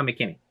 Downtown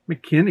McKinney.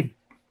 McKinney.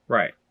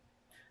 Right.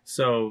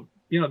 So,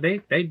 you know,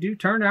 they do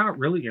turn out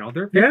really, you know,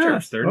 they're pictures.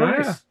 Yes. They're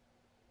nice.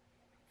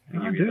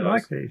 Yeah. I do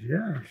like these,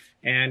 yeah.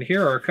 And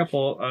here are a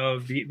couple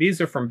of these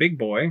are from Big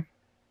Boy.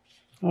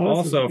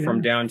 Also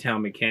from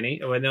downtown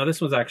McKinney. Oh, no, this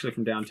one's actually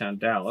from downtown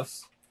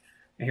Dallas.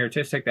 And here,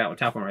 just take that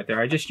top one right there.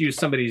 I just used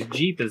somebody's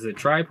Jeep as a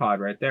tripod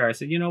right there. I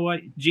said, you know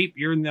what, Jeep,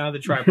 you're now the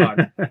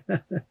tripod.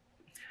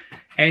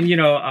 And, you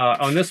know,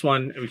 on this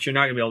one, which you're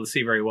not going to be able to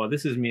see very well,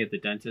 this is me at the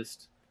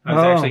dentist. I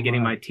was actually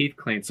getting my teeth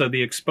cleaned. So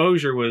the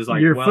exposure was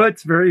like, your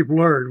foot's very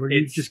blurred. Were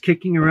you just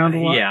kicking around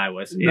a lot? Yeah, I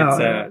was.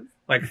 It's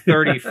like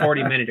 30,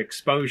 40-minute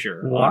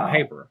exposure on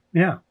paper.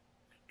 Yeah.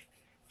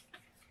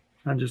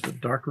 On just a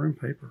darkroom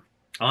paper.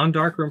 On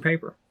darkroom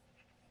paper.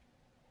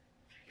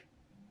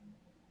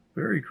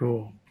 Very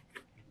cool.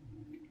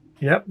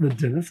 Yep, the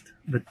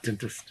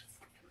dentist.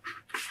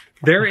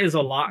 There is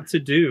a lot to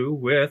do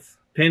with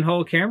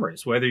pinhole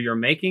cameras, whether you're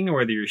making or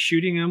whether you're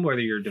shooting them, whether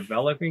you're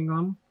developing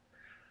them.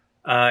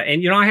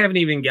 And, you know, I haven't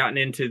even gotten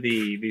into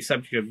the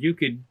subject of, you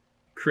could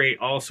create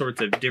all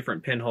sorts of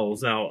different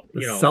pinholes. Now,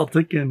 you know,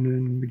 Celtic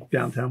and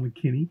downtown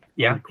McKinney.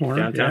 Yeah,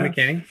 downtown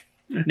McKinney.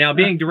 Now,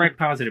 being direct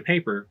positive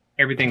paper,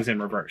 everything's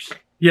in reverse.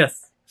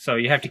 Yes. So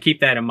you have to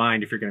keep that in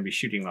mind if you're going to be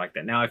shooting like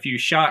that. Now, if you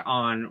shot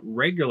on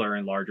regular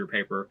and larger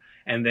paper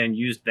and then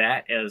used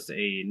that as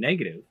a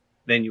negative,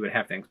 then you would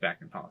have things back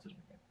in positive.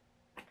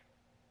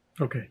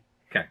 Okay.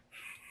 Okay.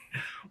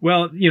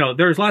 Well, you know,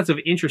 there's lots of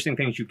interesting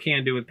things you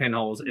can do with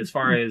pinholes as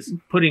far as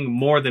putting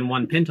more than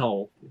one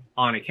pinhole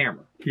on a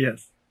camera.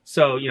 Yes.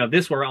 So, you know,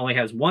 this one only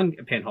has one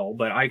pinhole,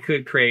 but I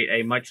could create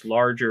a much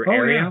larger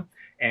area. Yeah.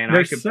 And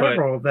there's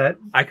several that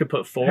I could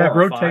put 4 have or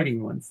rotating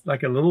 5. ones,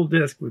 like a little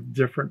disc with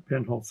different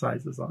pinhole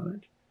sizes on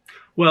it.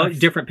 Well,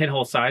 different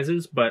pinhole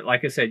sizes, but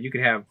like I said, you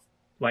could have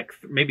like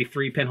maybe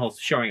 3 pinholes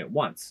showing at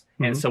once.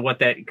 Mm-hmm. And so what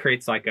that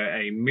creates like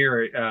a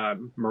mirror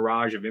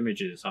mirage of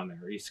images on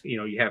there. You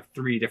know, you have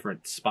 3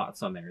 different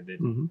spots on there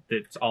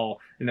that's all,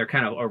 and they're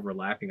kind of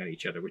overlapping on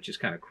each other, which is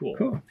kind of cool.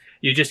 Cool.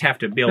 You just have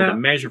to be able to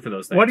measure for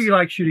those things. What do you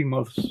like shooting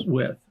most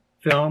with,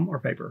 film or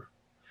paper?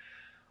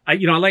 I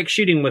like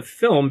shooting with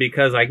film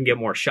because I can get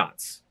more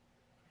shots.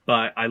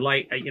 But I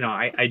like, you know,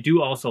 I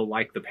do also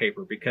like the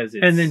paper because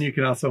it's... And then you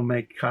can also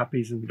make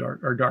copies in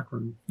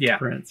darkroom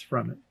prints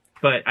from it.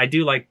 But I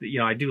do like,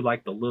 I do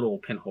like the little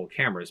pinhole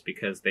cameras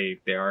because they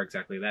are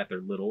exactly that.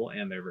 They're little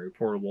and they're very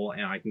portable,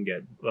 and I can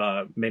get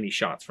many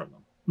shots from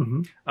them.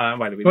 Mm-hmm.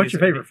 By the way, what's your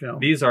favorite film?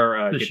 These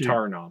are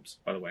guitar knobs,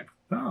 by the way.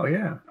 Oh,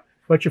 yeah.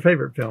 What's your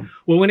favorite film?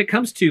 Well, when it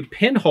comes to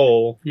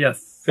pinhole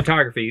yes.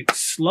 photography,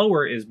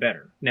 slower is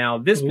better. Now,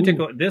 this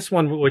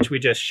one, which we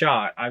just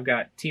shot, I've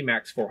got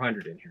T-Max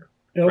 400 in here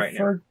right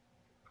now.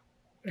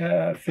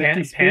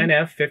 50 speed? Pan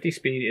F 50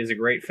 speed is a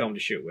great film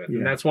to shoot with. Yeah.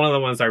 And that's one of the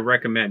ones I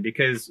recommend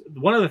because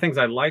one of the things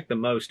I like the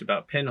most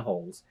about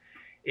pinholes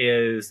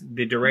is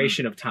the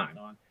duration of time.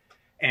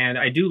 And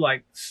I do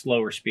like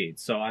slower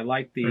speeds. So I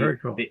like Very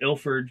cool. the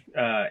Ilford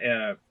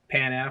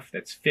Pan F,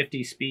 that's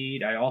 50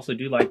 speed. I also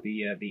do like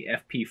the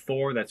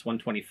FP4, that's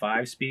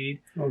 125 speed.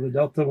 Oh, the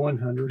Delta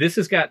 100. This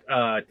has got,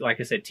 like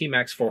I said,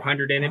 T-Max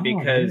 400 in it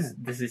because man.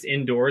 this is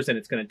indoors and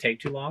it's going to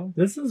take too long.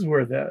 This is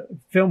where the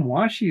film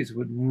washies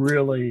would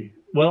really...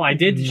 Well, I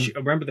did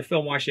remember the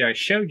film washi I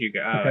showed you.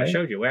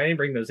 Well, I didn't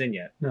bring those in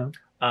yet. No.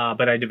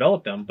 But I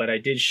developed them. But I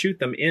did shoot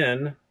them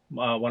in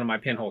one of my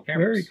Pinhole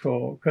cameras. Very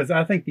cool, because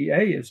I think the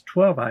A is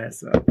 12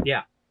 ISO.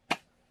 Yeah.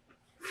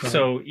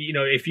 So you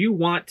know, if you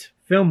want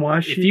film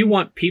washi, if you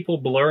want people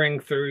blurring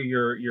through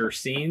your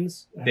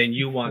scenes, then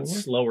you want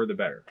slower the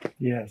better.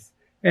 Yes,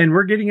 and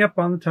we're getting up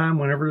on the time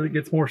whenever it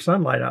gets more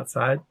sunlight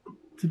outside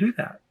to do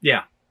that.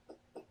 Yeah.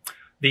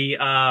 The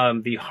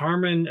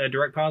Harman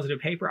direct positive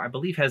paper, I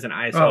believe, has an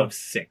ISO of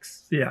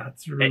 6. Yeah,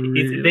 it's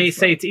really they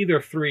say it's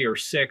either 3 or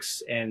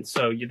 6, and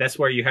so that's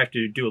where you have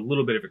to do a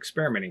little bit of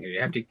experimenting.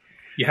 You have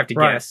to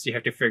guess, you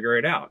have to figure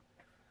it out.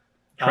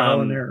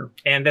 Trial and error.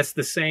 And that's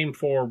the same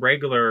for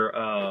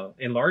regular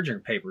enlarging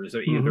papers,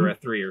 either a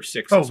 3 or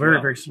 6. Oh,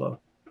 very slow.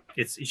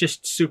 It's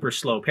just super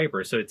slow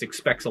paper, so it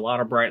expects a lot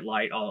of bright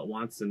light all at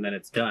once, and then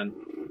it's done.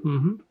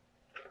 Mm-hmm.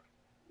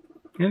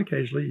 And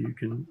occasionally you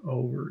can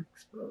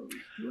overexpose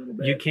a little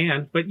bit. You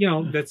can, but you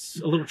know,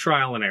 that's a little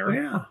trial and error.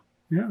 Yeah.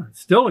 Yeah.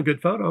 Still a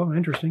good photo.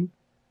 Interesting.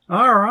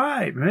 All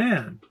right,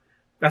 man.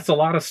 That's a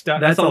lot of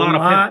stuff. That's a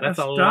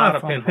lot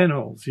of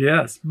pinholes.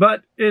 Yes.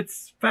 But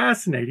it's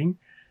fascinating.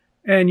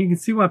 And you can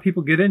see why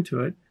people get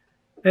into it.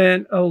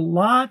 And a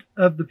lot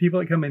of the people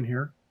that come in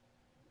here,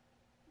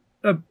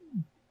 a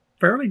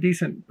fairly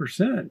decent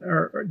percent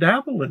are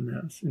dabble in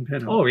this in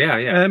pinhole. Oh yeah,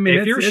 yeah. I mean,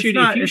 if you shoot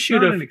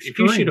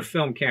a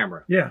film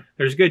camera, yeah,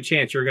 there's a good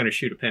chance you're going to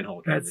shoot a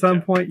pinhole camera. At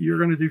some point, you're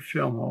going to do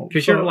film hole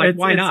because you're like,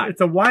 why not?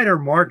 It's a wider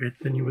market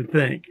than you would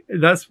think.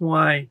 That's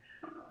why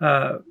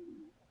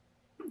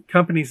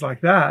companies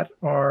like that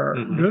are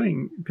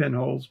doing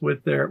pinholes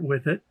with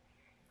it.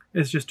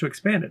 Is just to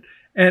expand it.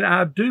 And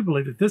I do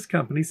believe that this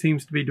company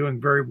seems to be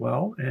doing very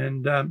well,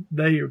 and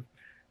they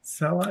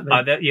sell it.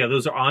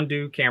 Those are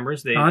ONDU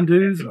cameras.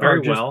 ONDUs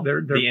very well.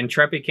 The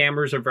Intrepid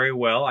cameras are very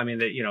well. I mean,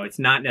 it's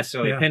not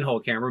necessarily a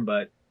pinhole camera,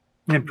 but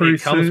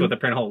it comes with a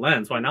pinhole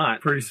lens. Why not?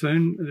 Pretty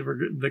soon,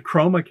 the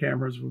chroma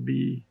cameras will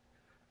be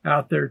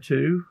out there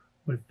too,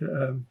 with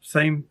the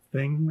same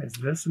thing as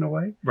this in a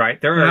way.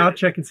 Right. I'll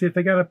check and see if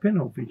they got a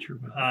pinhole feature.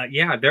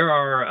 Yeah, there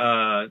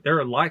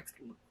are like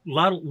a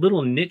lot of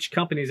little niche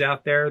companies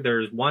out there.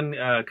 There's one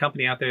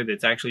company out there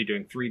that's actually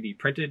doing 3D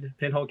printed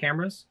pinhole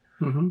cameras.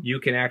 Mm-hmm.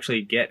 You can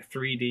actually get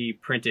 3D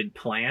printed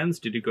plans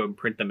to go and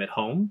print them at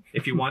home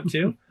if you want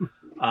to.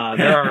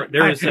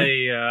 There's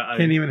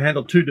can't even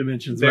handle 2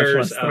 dimensions, much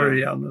less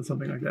 3 on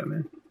something like that,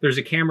 man. There's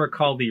a camera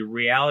called the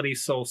Reality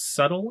So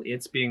Subtle.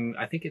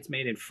 I think it's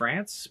made in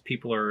France.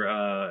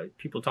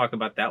 People talk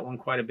about that one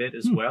quite a bit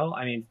as well.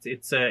 I mean,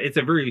 it's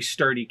a very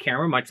sturdy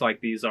camera, much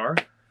like these are.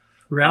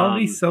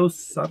 Reality So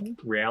Subtle?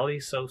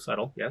 Reality So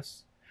Subtle,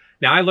 yes.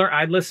 Now, I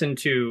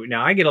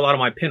get a lot of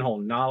my pinhole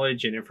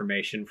knowledge and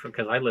information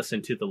because I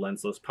listen to the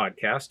Lensless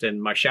podcast,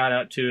 and my shout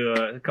out to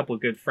a couple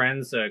of good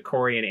friends,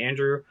 Corey and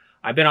Andrew.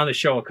 I've been on the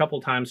show a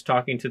couple times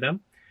talking to them.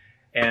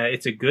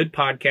 It's a good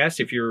podcast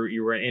if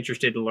you were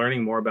interested in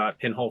learning more about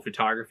pinhole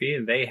photography,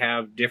 and they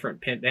have a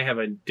different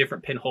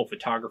pinhole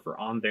photographer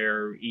on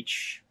there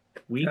each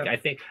week. I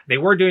think they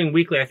were doing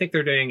weekly. I think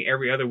they're doing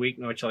every other week,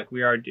 much like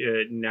we are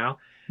now.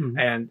 Mm-hmm.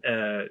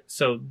 And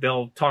so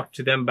they'll talk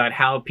to them about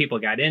how people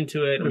got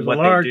into it and what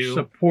they do. There's a large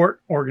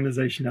support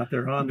organization out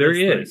there on there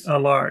this is thing. A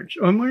large.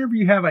 And whenever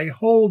you have a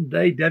whole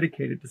day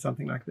dedicated to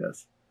something like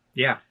this,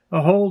 yeah,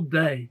 a whole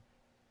day,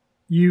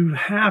 you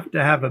have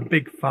to have a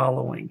big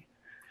following.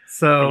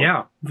 So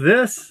yeah,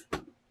 this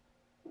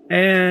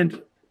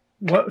and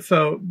what?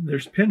 So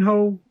there's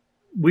Pinhole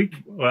Week,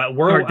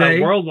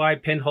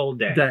 worldwide Pinhole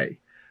Day.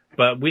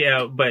 But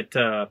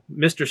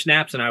Mr.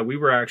 Snaps and we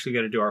were actually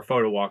going to do our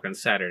photo walk on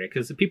Saturday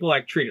because the people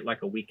treat it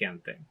like a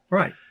weekend thing.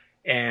 Right.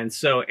 And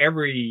so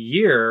every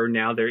year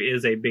now there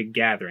is a big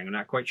gathering. I'm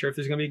not quite sure if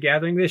there's going to be a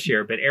gathering this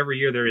year, but every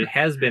year there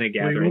has been a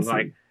gathering.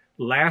 Like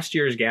last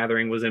year's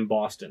gathering was in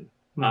Boston.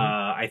 Mm-hmm.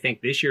 I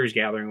think this year's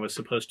gathering was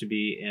supposed to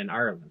be in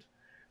Ireland.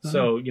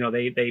 So,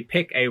 they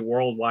pick a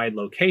worldwide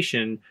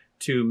location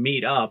to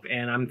meet up.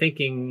 And I'm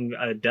thinking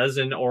a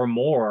dozen or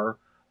more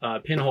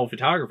pinhole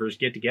photographers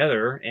get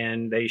together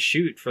and they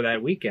shoot for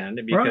that weekend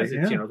because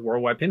it's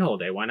Worldwide Pinhole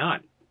Day. Why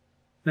not?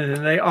 And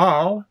then they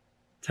all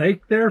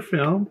take their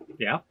film,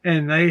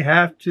 and they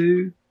have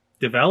to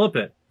develop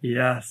it.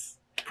 Yes,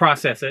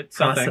 process it.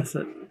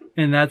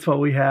 And that's what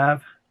we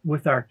have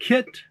with our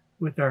kit,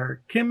 with our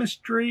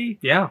chemistry.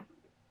 Yeah,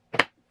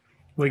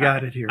 we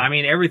got it here. I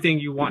mean, everything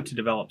you want to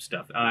develop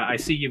stuff. I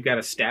see you've got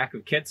a stack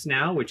of kits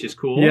now, which is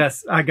cool.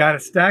 Yes, I got a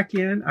stack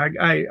in.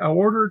 I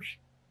ordered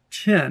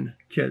 10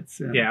 kits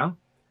in. Yeah.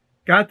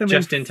 Got them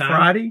just in time.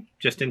 Friday.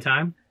 Just in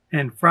time.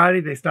 And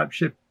Friday they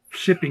stopped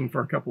shipping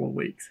for a couple of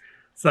weeks.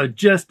 So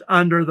just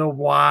under the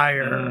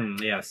wire.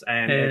 Yes.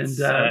 And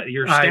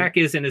your stack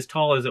isn't as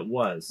tall as it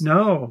was.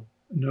 No.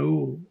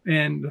 No.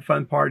 And the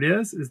fun part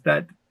is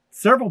that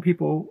several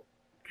people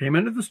came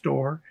into the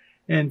store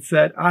and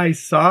said, I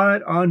saw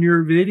it on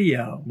your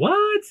video.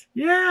 What?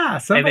 Yeah.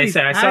 And they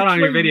said, I saw it on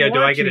your video.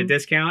 Watching. Do I get a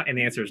discount? And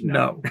the answer is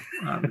no.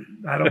 No.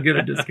 I don't get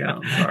a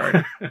discount.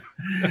 Sorry.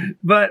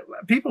 But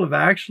people have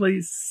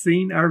actually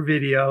seen our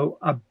video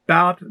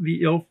about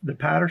the Ilford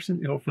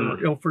Patterson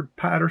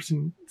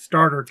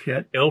starter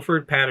kit.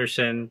 Ilford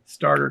Patterson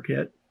starter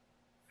kit.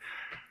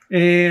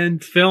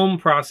 And film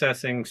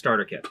processing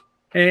starter kit.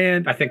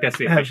 And I think that's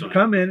the official have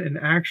come in and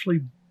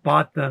actually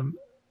bought them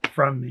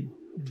from me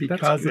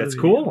because that's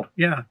cool.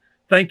 Yeah.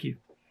 Thank you.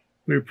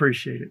 We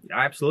appreciate it.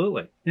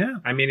 Absolutely. Yeah.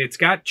 I mean, it's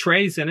got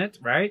trays in it,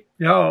 right?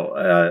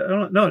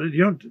 No,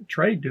 you don't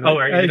trade, do it? Oh,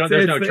 right.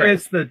 There's no tray.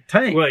 It's the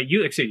tank. Well,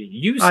 you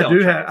sell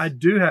trays. I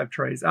do have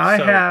trays. I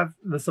have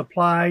the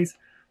supplies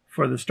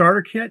for the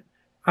starter kit.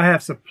 I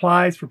have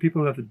supplies for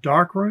people who have the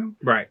dark room.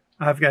 Right.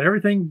 I've got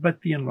everything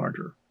but the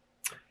enlarger.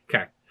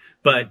 Okay.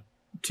 But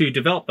to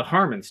develop the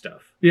Harman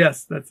stuff,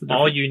 yes, that's the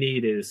all you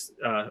need is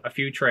a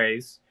few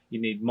trays.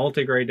 You need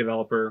multi-grade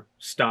developer,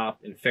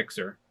 stop, and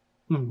fixer.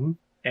 Mm-hmm.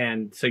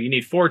 And so you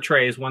need 4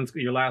 trays.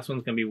 Your last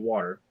one's going to be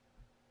water.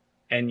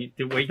 And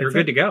you're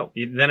good to go.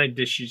 You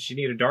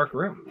need a dark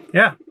room.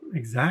 Yeah,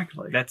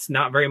 exactly. That's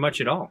not very much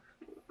at all.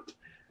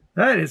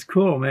 That is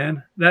cool,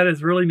 man. That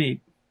is really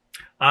neat.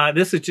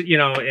 This is,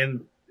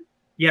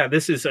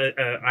 this is,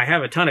 I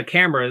have a ton of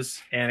cameras.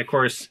 And of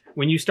course,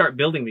 when you start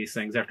building these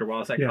things after a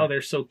while, it's like, oh,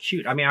 they're so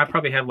cute. I mean, I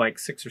probably have like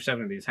 6 or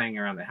 7 of these hanging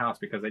around the house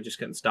because I just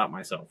couldn't stop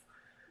myself.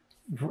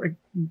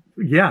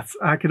 Yes,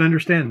 I can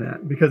understand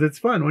that because it's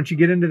fun once you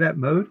get into that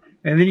mode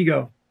and then you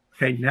go,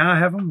 okay, now I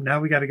have them. Now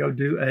we got to go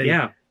do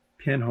a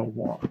pinhole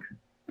walk.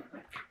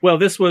 Well,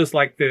 this was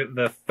like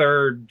the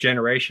 3rd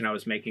generation I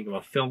was making of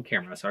a film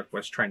camera. So I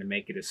was trying to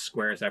make it as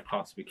square as I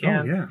possibly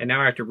can. Oh, yeah. And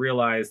now I have to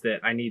realize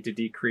that I need to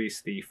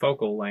decrease the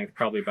focal length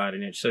probably about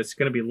 1 inch. So it's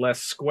going to be less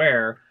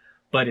square,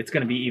 but it's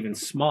going to be even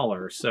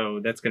smaller.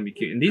 So that's going to be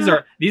cute. And these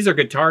are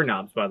guitar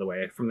knobs, by the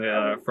way, from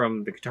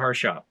the guitar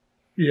shop.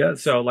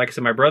 Yes. So like I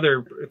said, my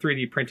brother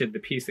 3D printed the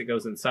piece that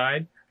goes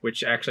inside,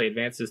 which actually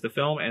advances the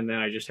film. And then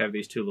I just have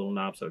these 2 little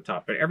knobs on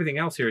top. But everything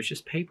else here is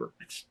just paper.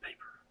 It's paper.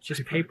 It's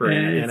just paper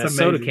and a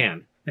soda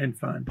can. And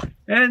fun.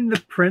 And the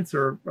prints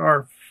are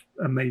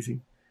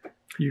amazing.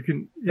 You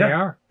can, They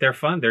are. They're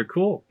fun. They're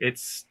cool.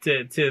 It's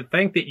to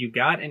think that you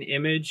got an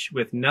image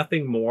with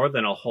nothing more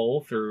than a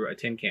hole through a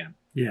tin can.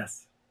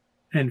 Yes.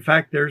 In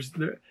fact, there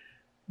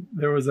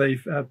was a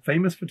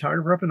famous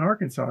photographer up in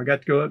Arkansas. I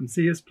got to go up and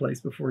see his place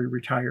before he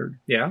retired.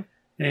 Yeah.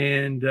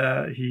 And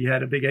he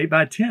had a big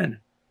 8x10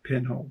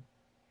 pinhole.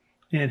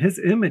 And his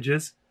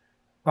images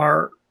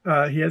are,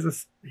 he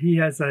has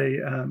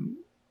a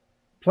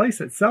place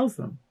that sells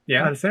them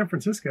out of San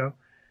Francisco.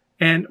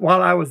 And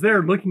while I was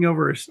there looking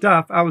over his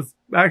stuff, I was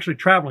actually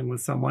traveling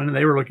with someone and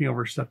they were looking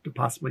over stuff to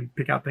possibly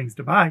pick out things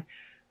to buy.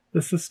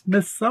 The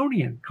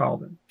Smithsonian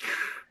called him.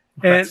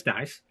 That's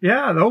nice.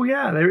 Yeah. Oh,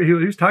 yeah. He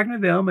was talking to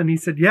them and he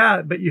said,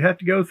 yeah, but you have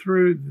to go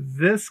through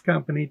this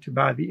company to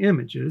buy the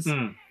images.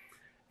 Mm.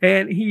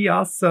 And he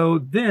also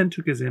then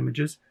took his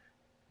images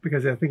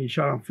because I think he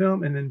shot on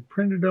film and then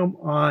printed them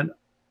on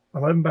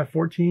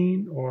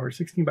 11x14 or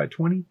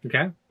 16x20.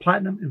 Okay.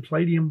 Platinum and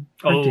palladium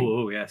printing.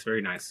 Oh, yes.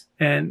 Very nice.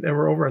 And there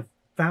were over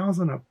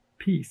 1,000 a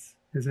piece,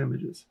 his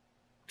images.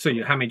 So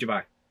how many did you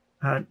buy?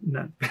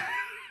 None.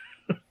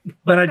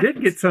 But I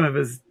did get some of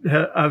his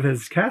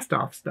cast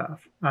off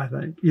stuff, I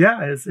think.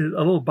 Yeah, a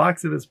little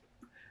box of his,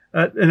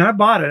 and I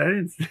bought it. I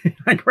didn't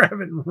I grab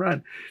it and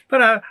run.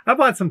 But I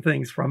bought some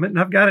things from it and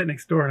I've got it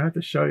next door and I have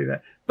to show you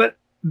that. But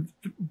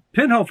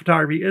pinhole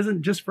photography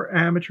isn't just for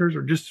amateurs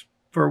or just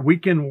for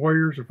weekend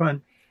warriors or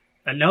fun.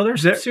 And no,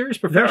 there's some serious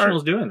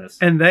professionals doing this.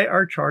 And they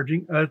are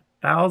charging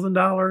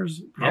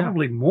 $1,000,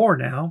 probably more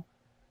now.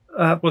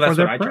 Well, that's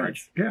what I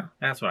charge. Yeah.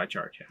 That's what I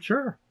charge. Yeah.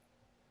 Sure.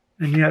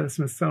 And you have the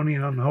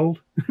Smithsonian on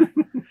hold?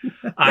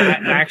 I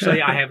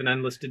have an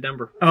unlisted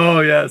number.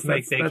 Oh, yes.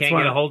 They can't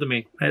get a hold of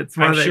me.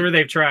 I'm sure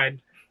they've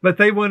tried. But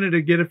they wanted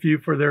to get a few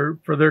for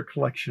their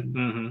collection.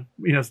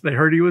 Mm-hmm. You know, so they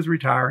heard he was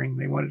retiring.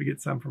 They wanted to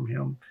get some from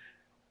him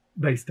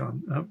based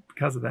on,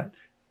 because of that.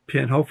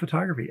 Pinhole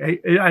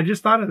photography. I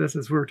just thought of this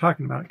as we were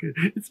talking about it.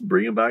 It's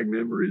bringing back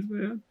memories,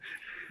 man.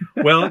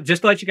 Well,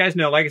 just to let you guys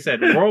know, like I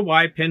said,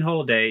 Worldwide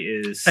Pinhole Day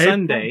is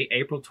Sunday,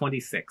 April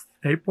 26th.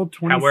 April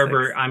 26th.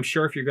 However, I'm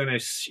sure if you're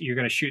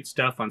gonna shoot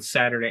stuff on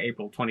Saturday,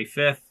 April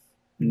 25th,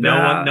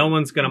 no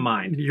one's gonna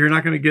mind. You're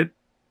not gonna get,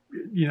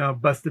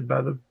 busted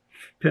by the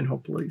pinhole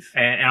police.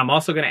 And I'm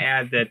also gonna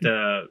add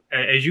that,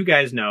 as you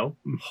guys know,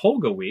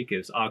 Holga Week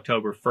is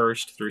October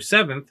 1st through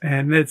 7th,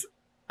 and it's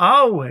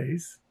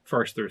always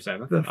 1st through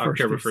 7th. The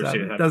October 1st through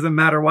 7th. It doesn't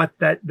matter what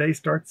that day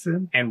starts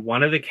in. And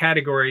one of the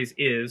categories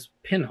is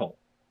pinhole.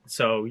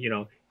 So,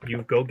 you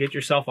go get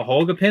yourself a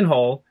Holga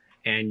pinhole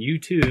and you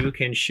too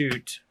can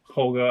shoot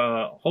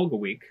Holga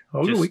Week.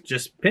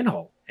 Just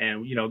pinhole.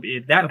 And,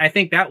 I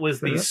think that was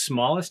the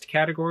smallest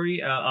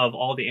category of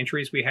all the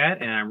entries we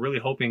had. And I'm really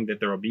hoping that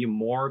there will be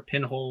more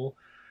pinhole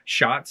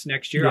shots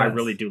next year. Yes. I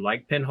really do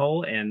like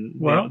pinhole. And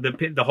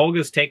the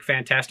Holgas take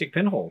fantastic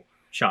pinhole.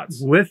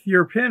 shots. With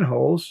your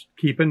pinholes,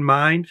 keep in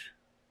mind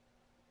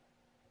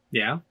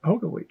Yeah,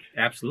 Holga Week.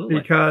 absolutely.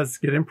 Because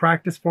get in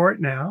practice for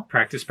it now.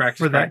 Practice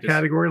For that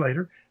category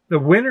later. The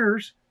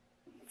winners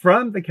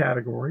from the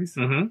categories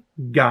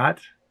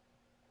got...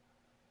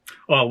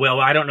 Oh, well,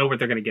 I don't know what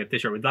they're going to get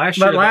this year.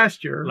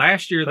 Last year,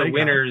 the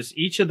winners,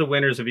 each of the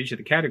winners of each of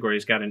the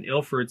categories got an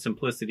Ilford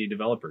Simplicity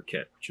Developer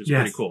Kit, which is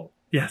pretty cool.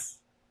 Yes.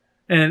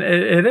 And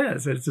it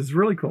is. It's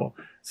really cool.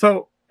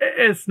 So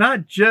it's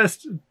not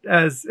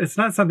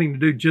something to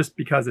do just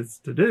because it's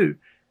to do.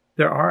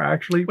 There are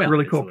actually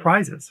really cool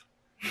prizes.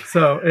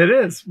 So it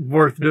is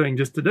worth doing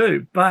just to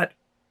do, but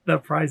the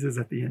prizes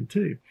at the end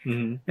too.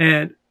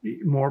 And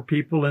more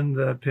people in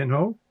the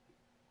pinhole,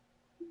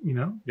 you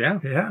know.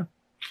 Yeah.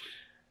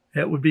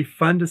 It would be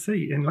fun to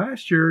see. And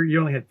last year, you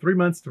only had 3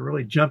 months to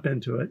really jump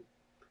into it.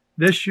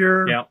 This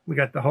year, we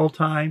got the whole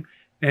time,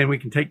 and we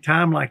can take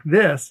time like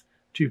this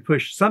to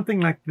push something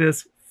like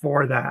this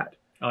for that.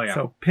 Oh, yeah.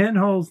 So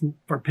pinholes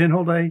for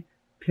Pinhole Day,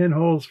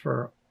 pinholes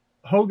for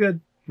Holga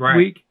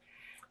Week,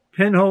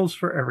 pinholes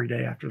for every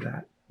day after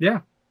that.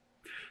 Yeah.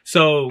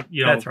 So,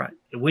 you know, that's right.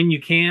 When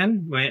you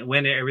can,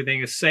 when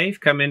everything is safe,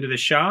 come into the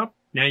shop.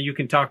 Now you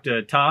can talk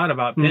to Todd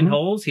about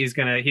pinholes. He's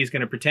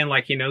gonna pretend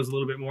like he knows a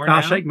little bit more.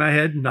 I'll shake my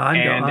head and nod.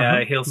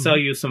 And he'll sell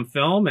you some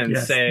film and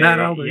say,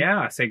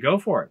 say go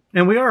for it.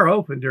 And we are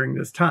open during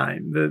this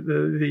time.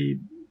 The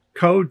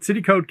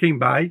city code came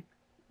by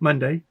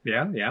Monday.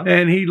 Yeah.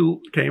 And he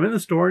came in the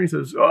store and he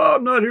says, "Oh,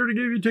 I'm not here to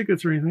give you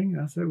tickets or anything."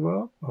 I said,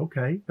 "Well,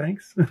 okay,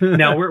 thanks."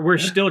 Now we're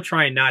still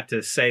trying not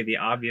to say the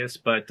obvious,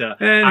 but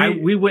I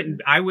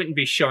wouldn't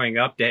be showing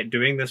up to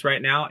doing this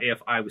right now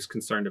if I was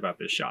concerned about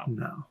this shop.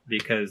 No,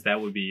 because that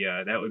would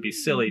be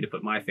silly to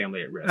put my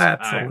family at risk.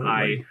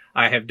 Absolutely.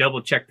 I have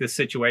double checked this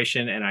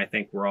situation, and I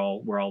think we're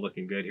all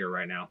looking good here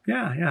right now.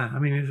 Yeah. I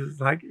mean, it's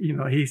like, you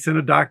know, he sent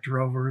a doctor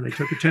over. They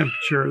took a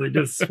temperature. They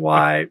did a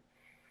swipe.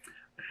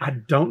 I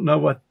don't know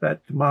what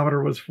that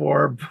thermometer was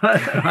for,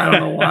 but I don't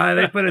know why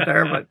they put it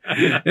there. But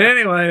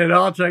anyway, it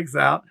all checks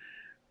out.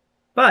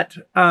 But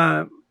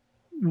I'm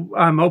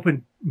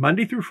open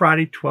Monday through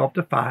Friday, 12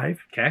 to 5.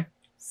 Okay.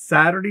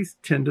 Saturdays,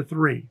 10 to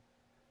 3.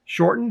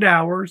 Shortened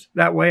hours.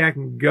 That way I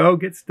can go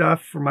get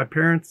stuff for my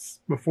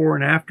parents before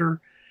and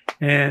after.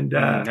 And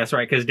that's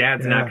right, because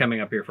Dad's not coming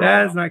up here for a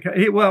while. Dad's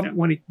not.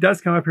 When he does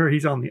come up here,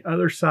 he's on the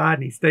other side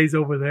and he stays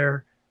over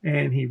there.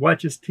 And he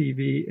watches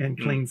TV and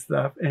cleans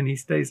stuff, and he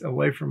stays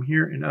away from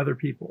here and other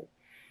people.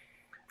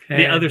 And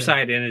the other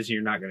side is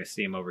you're not going to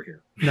see him over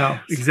here. No,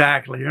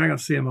 exactly. You're not going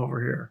to see him over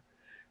here.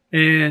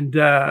 And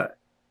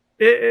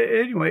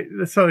anyway,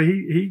 so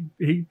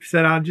he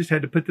said I just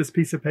had to put this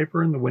piece of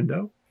paper in the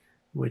window,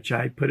 which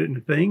I put it in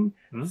a thing,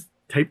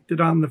 taped it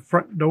on the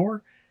front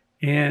door,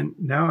 and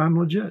now I'm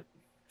legit.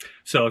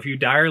 So if you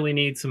direly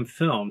need some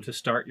film to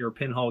start your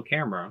pinhole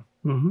camera,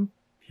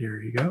 here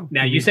you go.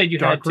 Now, you said you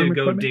had to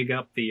go dig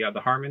up the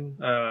Harman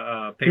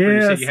paper. Yes,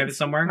 you said you have it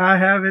somewhere? I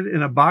have it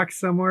in a box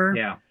somewhere.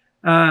 Yeah.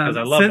 Because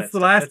I love it. Since the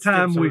last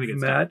time we've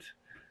met,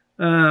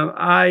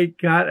 I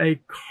got a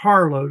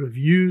carload of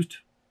used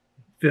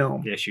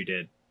film. Yes, you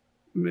did.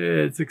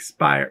 It's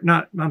expired.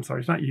 I'm sorry,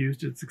 it's not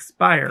used. It's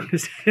expired.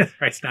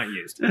 It's not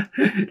used.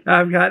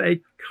 I've got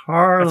a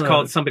carload. It's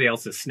called somebody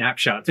else's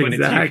snapshots when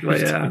exactly,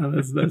 it's used.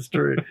 Yeah, that's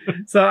true.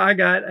 So I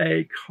got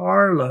a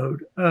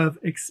carload of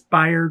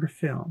expired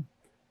film.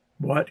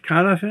 What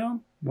kind of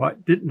film?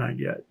 What didn't I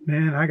get?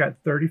 Man, I got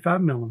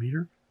 35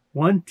 millimeter,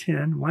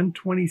 110,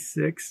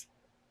 126,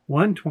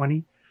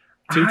 120.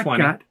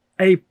 220. I got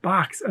a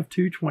box of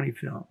 220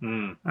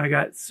 film. I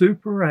got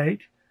Super 8.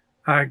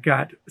 I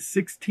got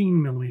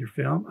 16 millimeter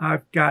film.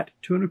 I've got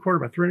 2 1/4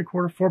 by 3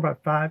 1/4, 4 by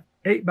 5,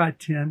 8 by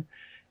 10,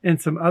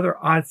 and some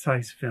other odd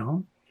size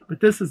film.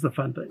 But this is the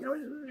fun thing.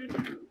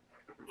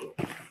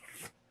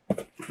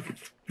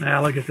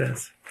 Now look at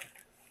this.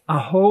 A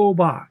whole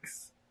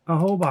box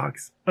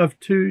of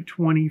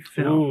 220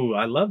 film. Ooh,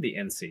 I love the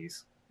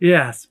NCs.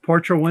 Yes,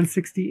 Portra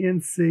 160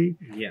 NC.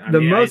 Yeah, I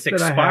mean, it's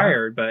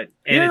expired, but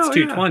it's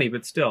 220,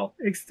 but still.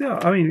 It's still,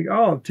 I mean,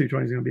 all of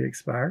 220 is going to be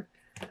expired.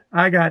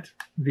 I got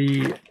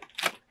the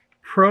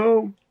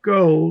Pro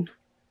Gold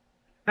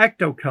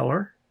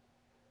Ectocolor,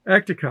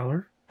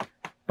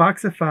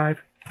 box of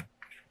 5,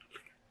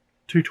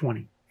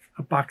 220,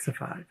 a box of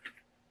 5.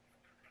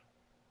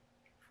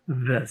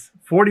 This,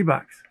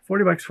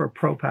 $40 for a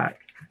Pro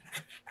Pack.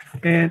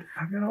 And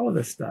I've got all of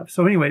this stuff.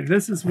 So anyway,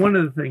 this is one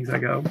of the things I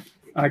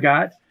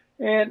got.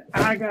 And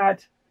I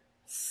got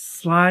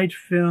slide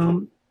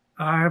film.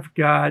 I've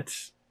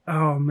got,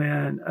 oh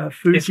man,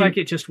 Fuji. It's like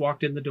it just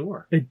walked in the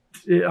door.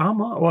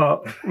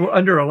 Well,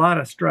 under a lot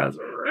of stress.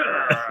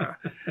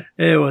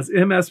 It was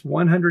MS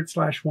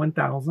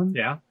 100/1000.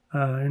 Yeah.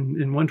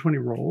 In 120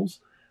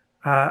 rolls.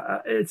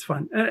 It's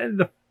fun. And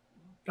the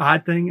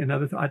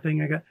another odd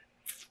thing I got.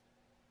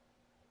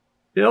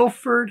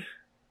 Ilford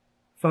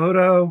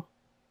Photo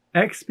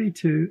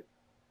XP2,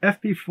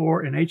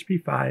 FP4, and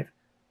HP5,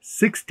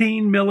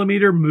 16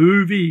 millimeter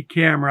movie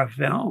camera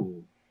film.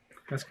 Ooh,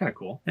 that's kind of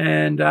cool.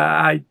 And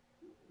I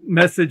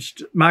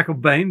messaged Michael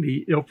Bain,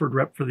 the Ilford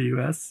rep for the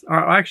U.S.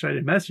 Or actually, I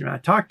didn't message him. I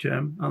talked to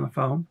him on the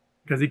phone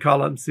because he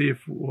called up and see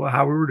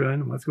how we were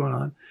doing and what's going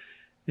on.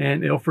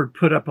 And Ilford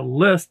put up a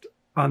list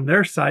on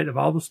their site of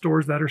all the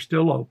stores that are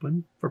still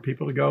open for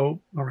people to go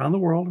around the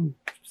world and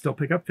still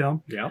pick up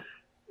film. Yeah.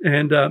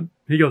 And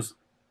he goes,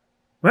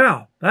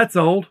 "Well, that's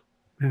old."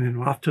 And then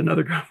off to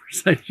another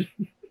conversation.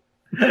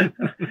 I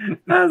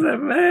said,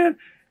 "Man,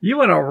 you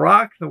want to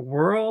rock the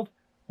world?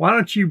 Why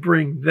don't you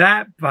bring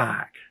that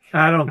back?"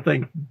 I don't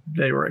think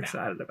they were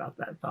excited about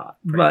that thought.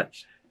 But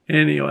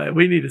anyway,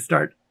 we need to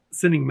start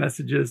sending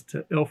messages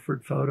to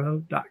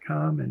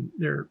ilfordphoto.com and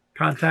their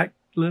contact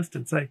list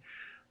and say,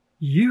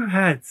 "You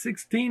had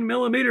 16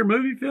 millimeter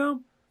movie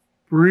film?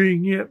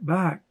 Bring it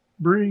back.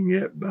 Bring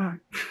it back."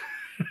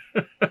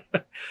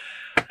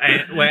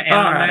 And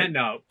on that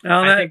note,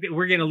 I think that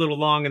we're getting a little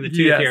long in the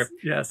tooth here.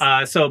 Yes.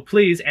 So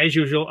please, as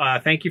usual,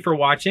 thank you for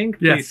watching.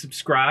 Please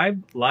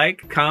subscribe,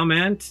 like,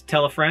 comment,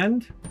 tell a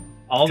friend.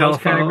 All those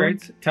kind of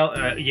greats.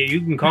 Yeah,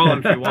 you can call them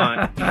if you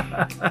want.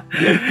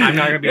 I'm not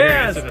going to be here to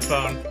answer the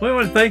phone. We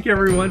want to thank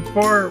everyone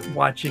for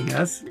watching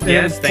us.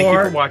 Yes, thank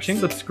you for watching.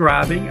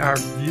 Subscribing. Our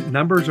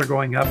numbers are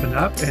going up and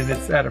up, and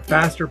it's at a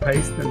faster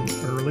pace than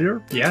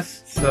earlier.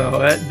 Yes. So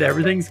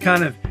everything's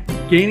kind of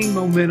gaining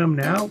momentum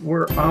now.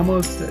 We're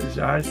almost, as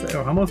I say,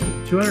 almost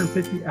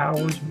 250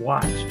 hours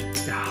watched.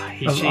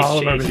 Don't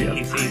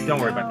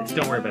worry about this.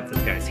 Don't worry about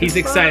this, guys. He's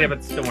excited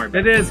about this. Don't worry about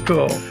it. It is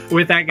cool.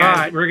 With that,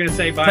 guys, we're going to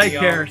say bye. Take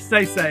care.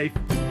 Stay safe.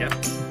 Yep.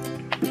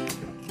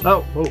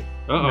 Oh.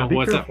 Uh-oh.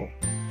 What's careful.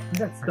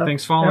 Are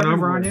things falling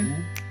over on you?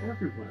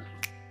 Everywhere.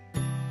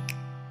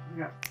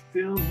 We got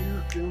film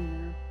here,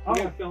 film there.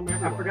 We got film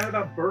everywhere. I forgot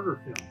about burger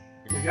film.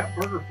 We got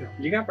burger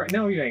film.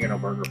 No, you ain't got no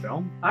burger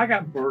film. I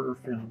got burger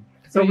film.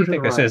 So you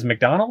think this is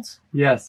McDonald's? Yes.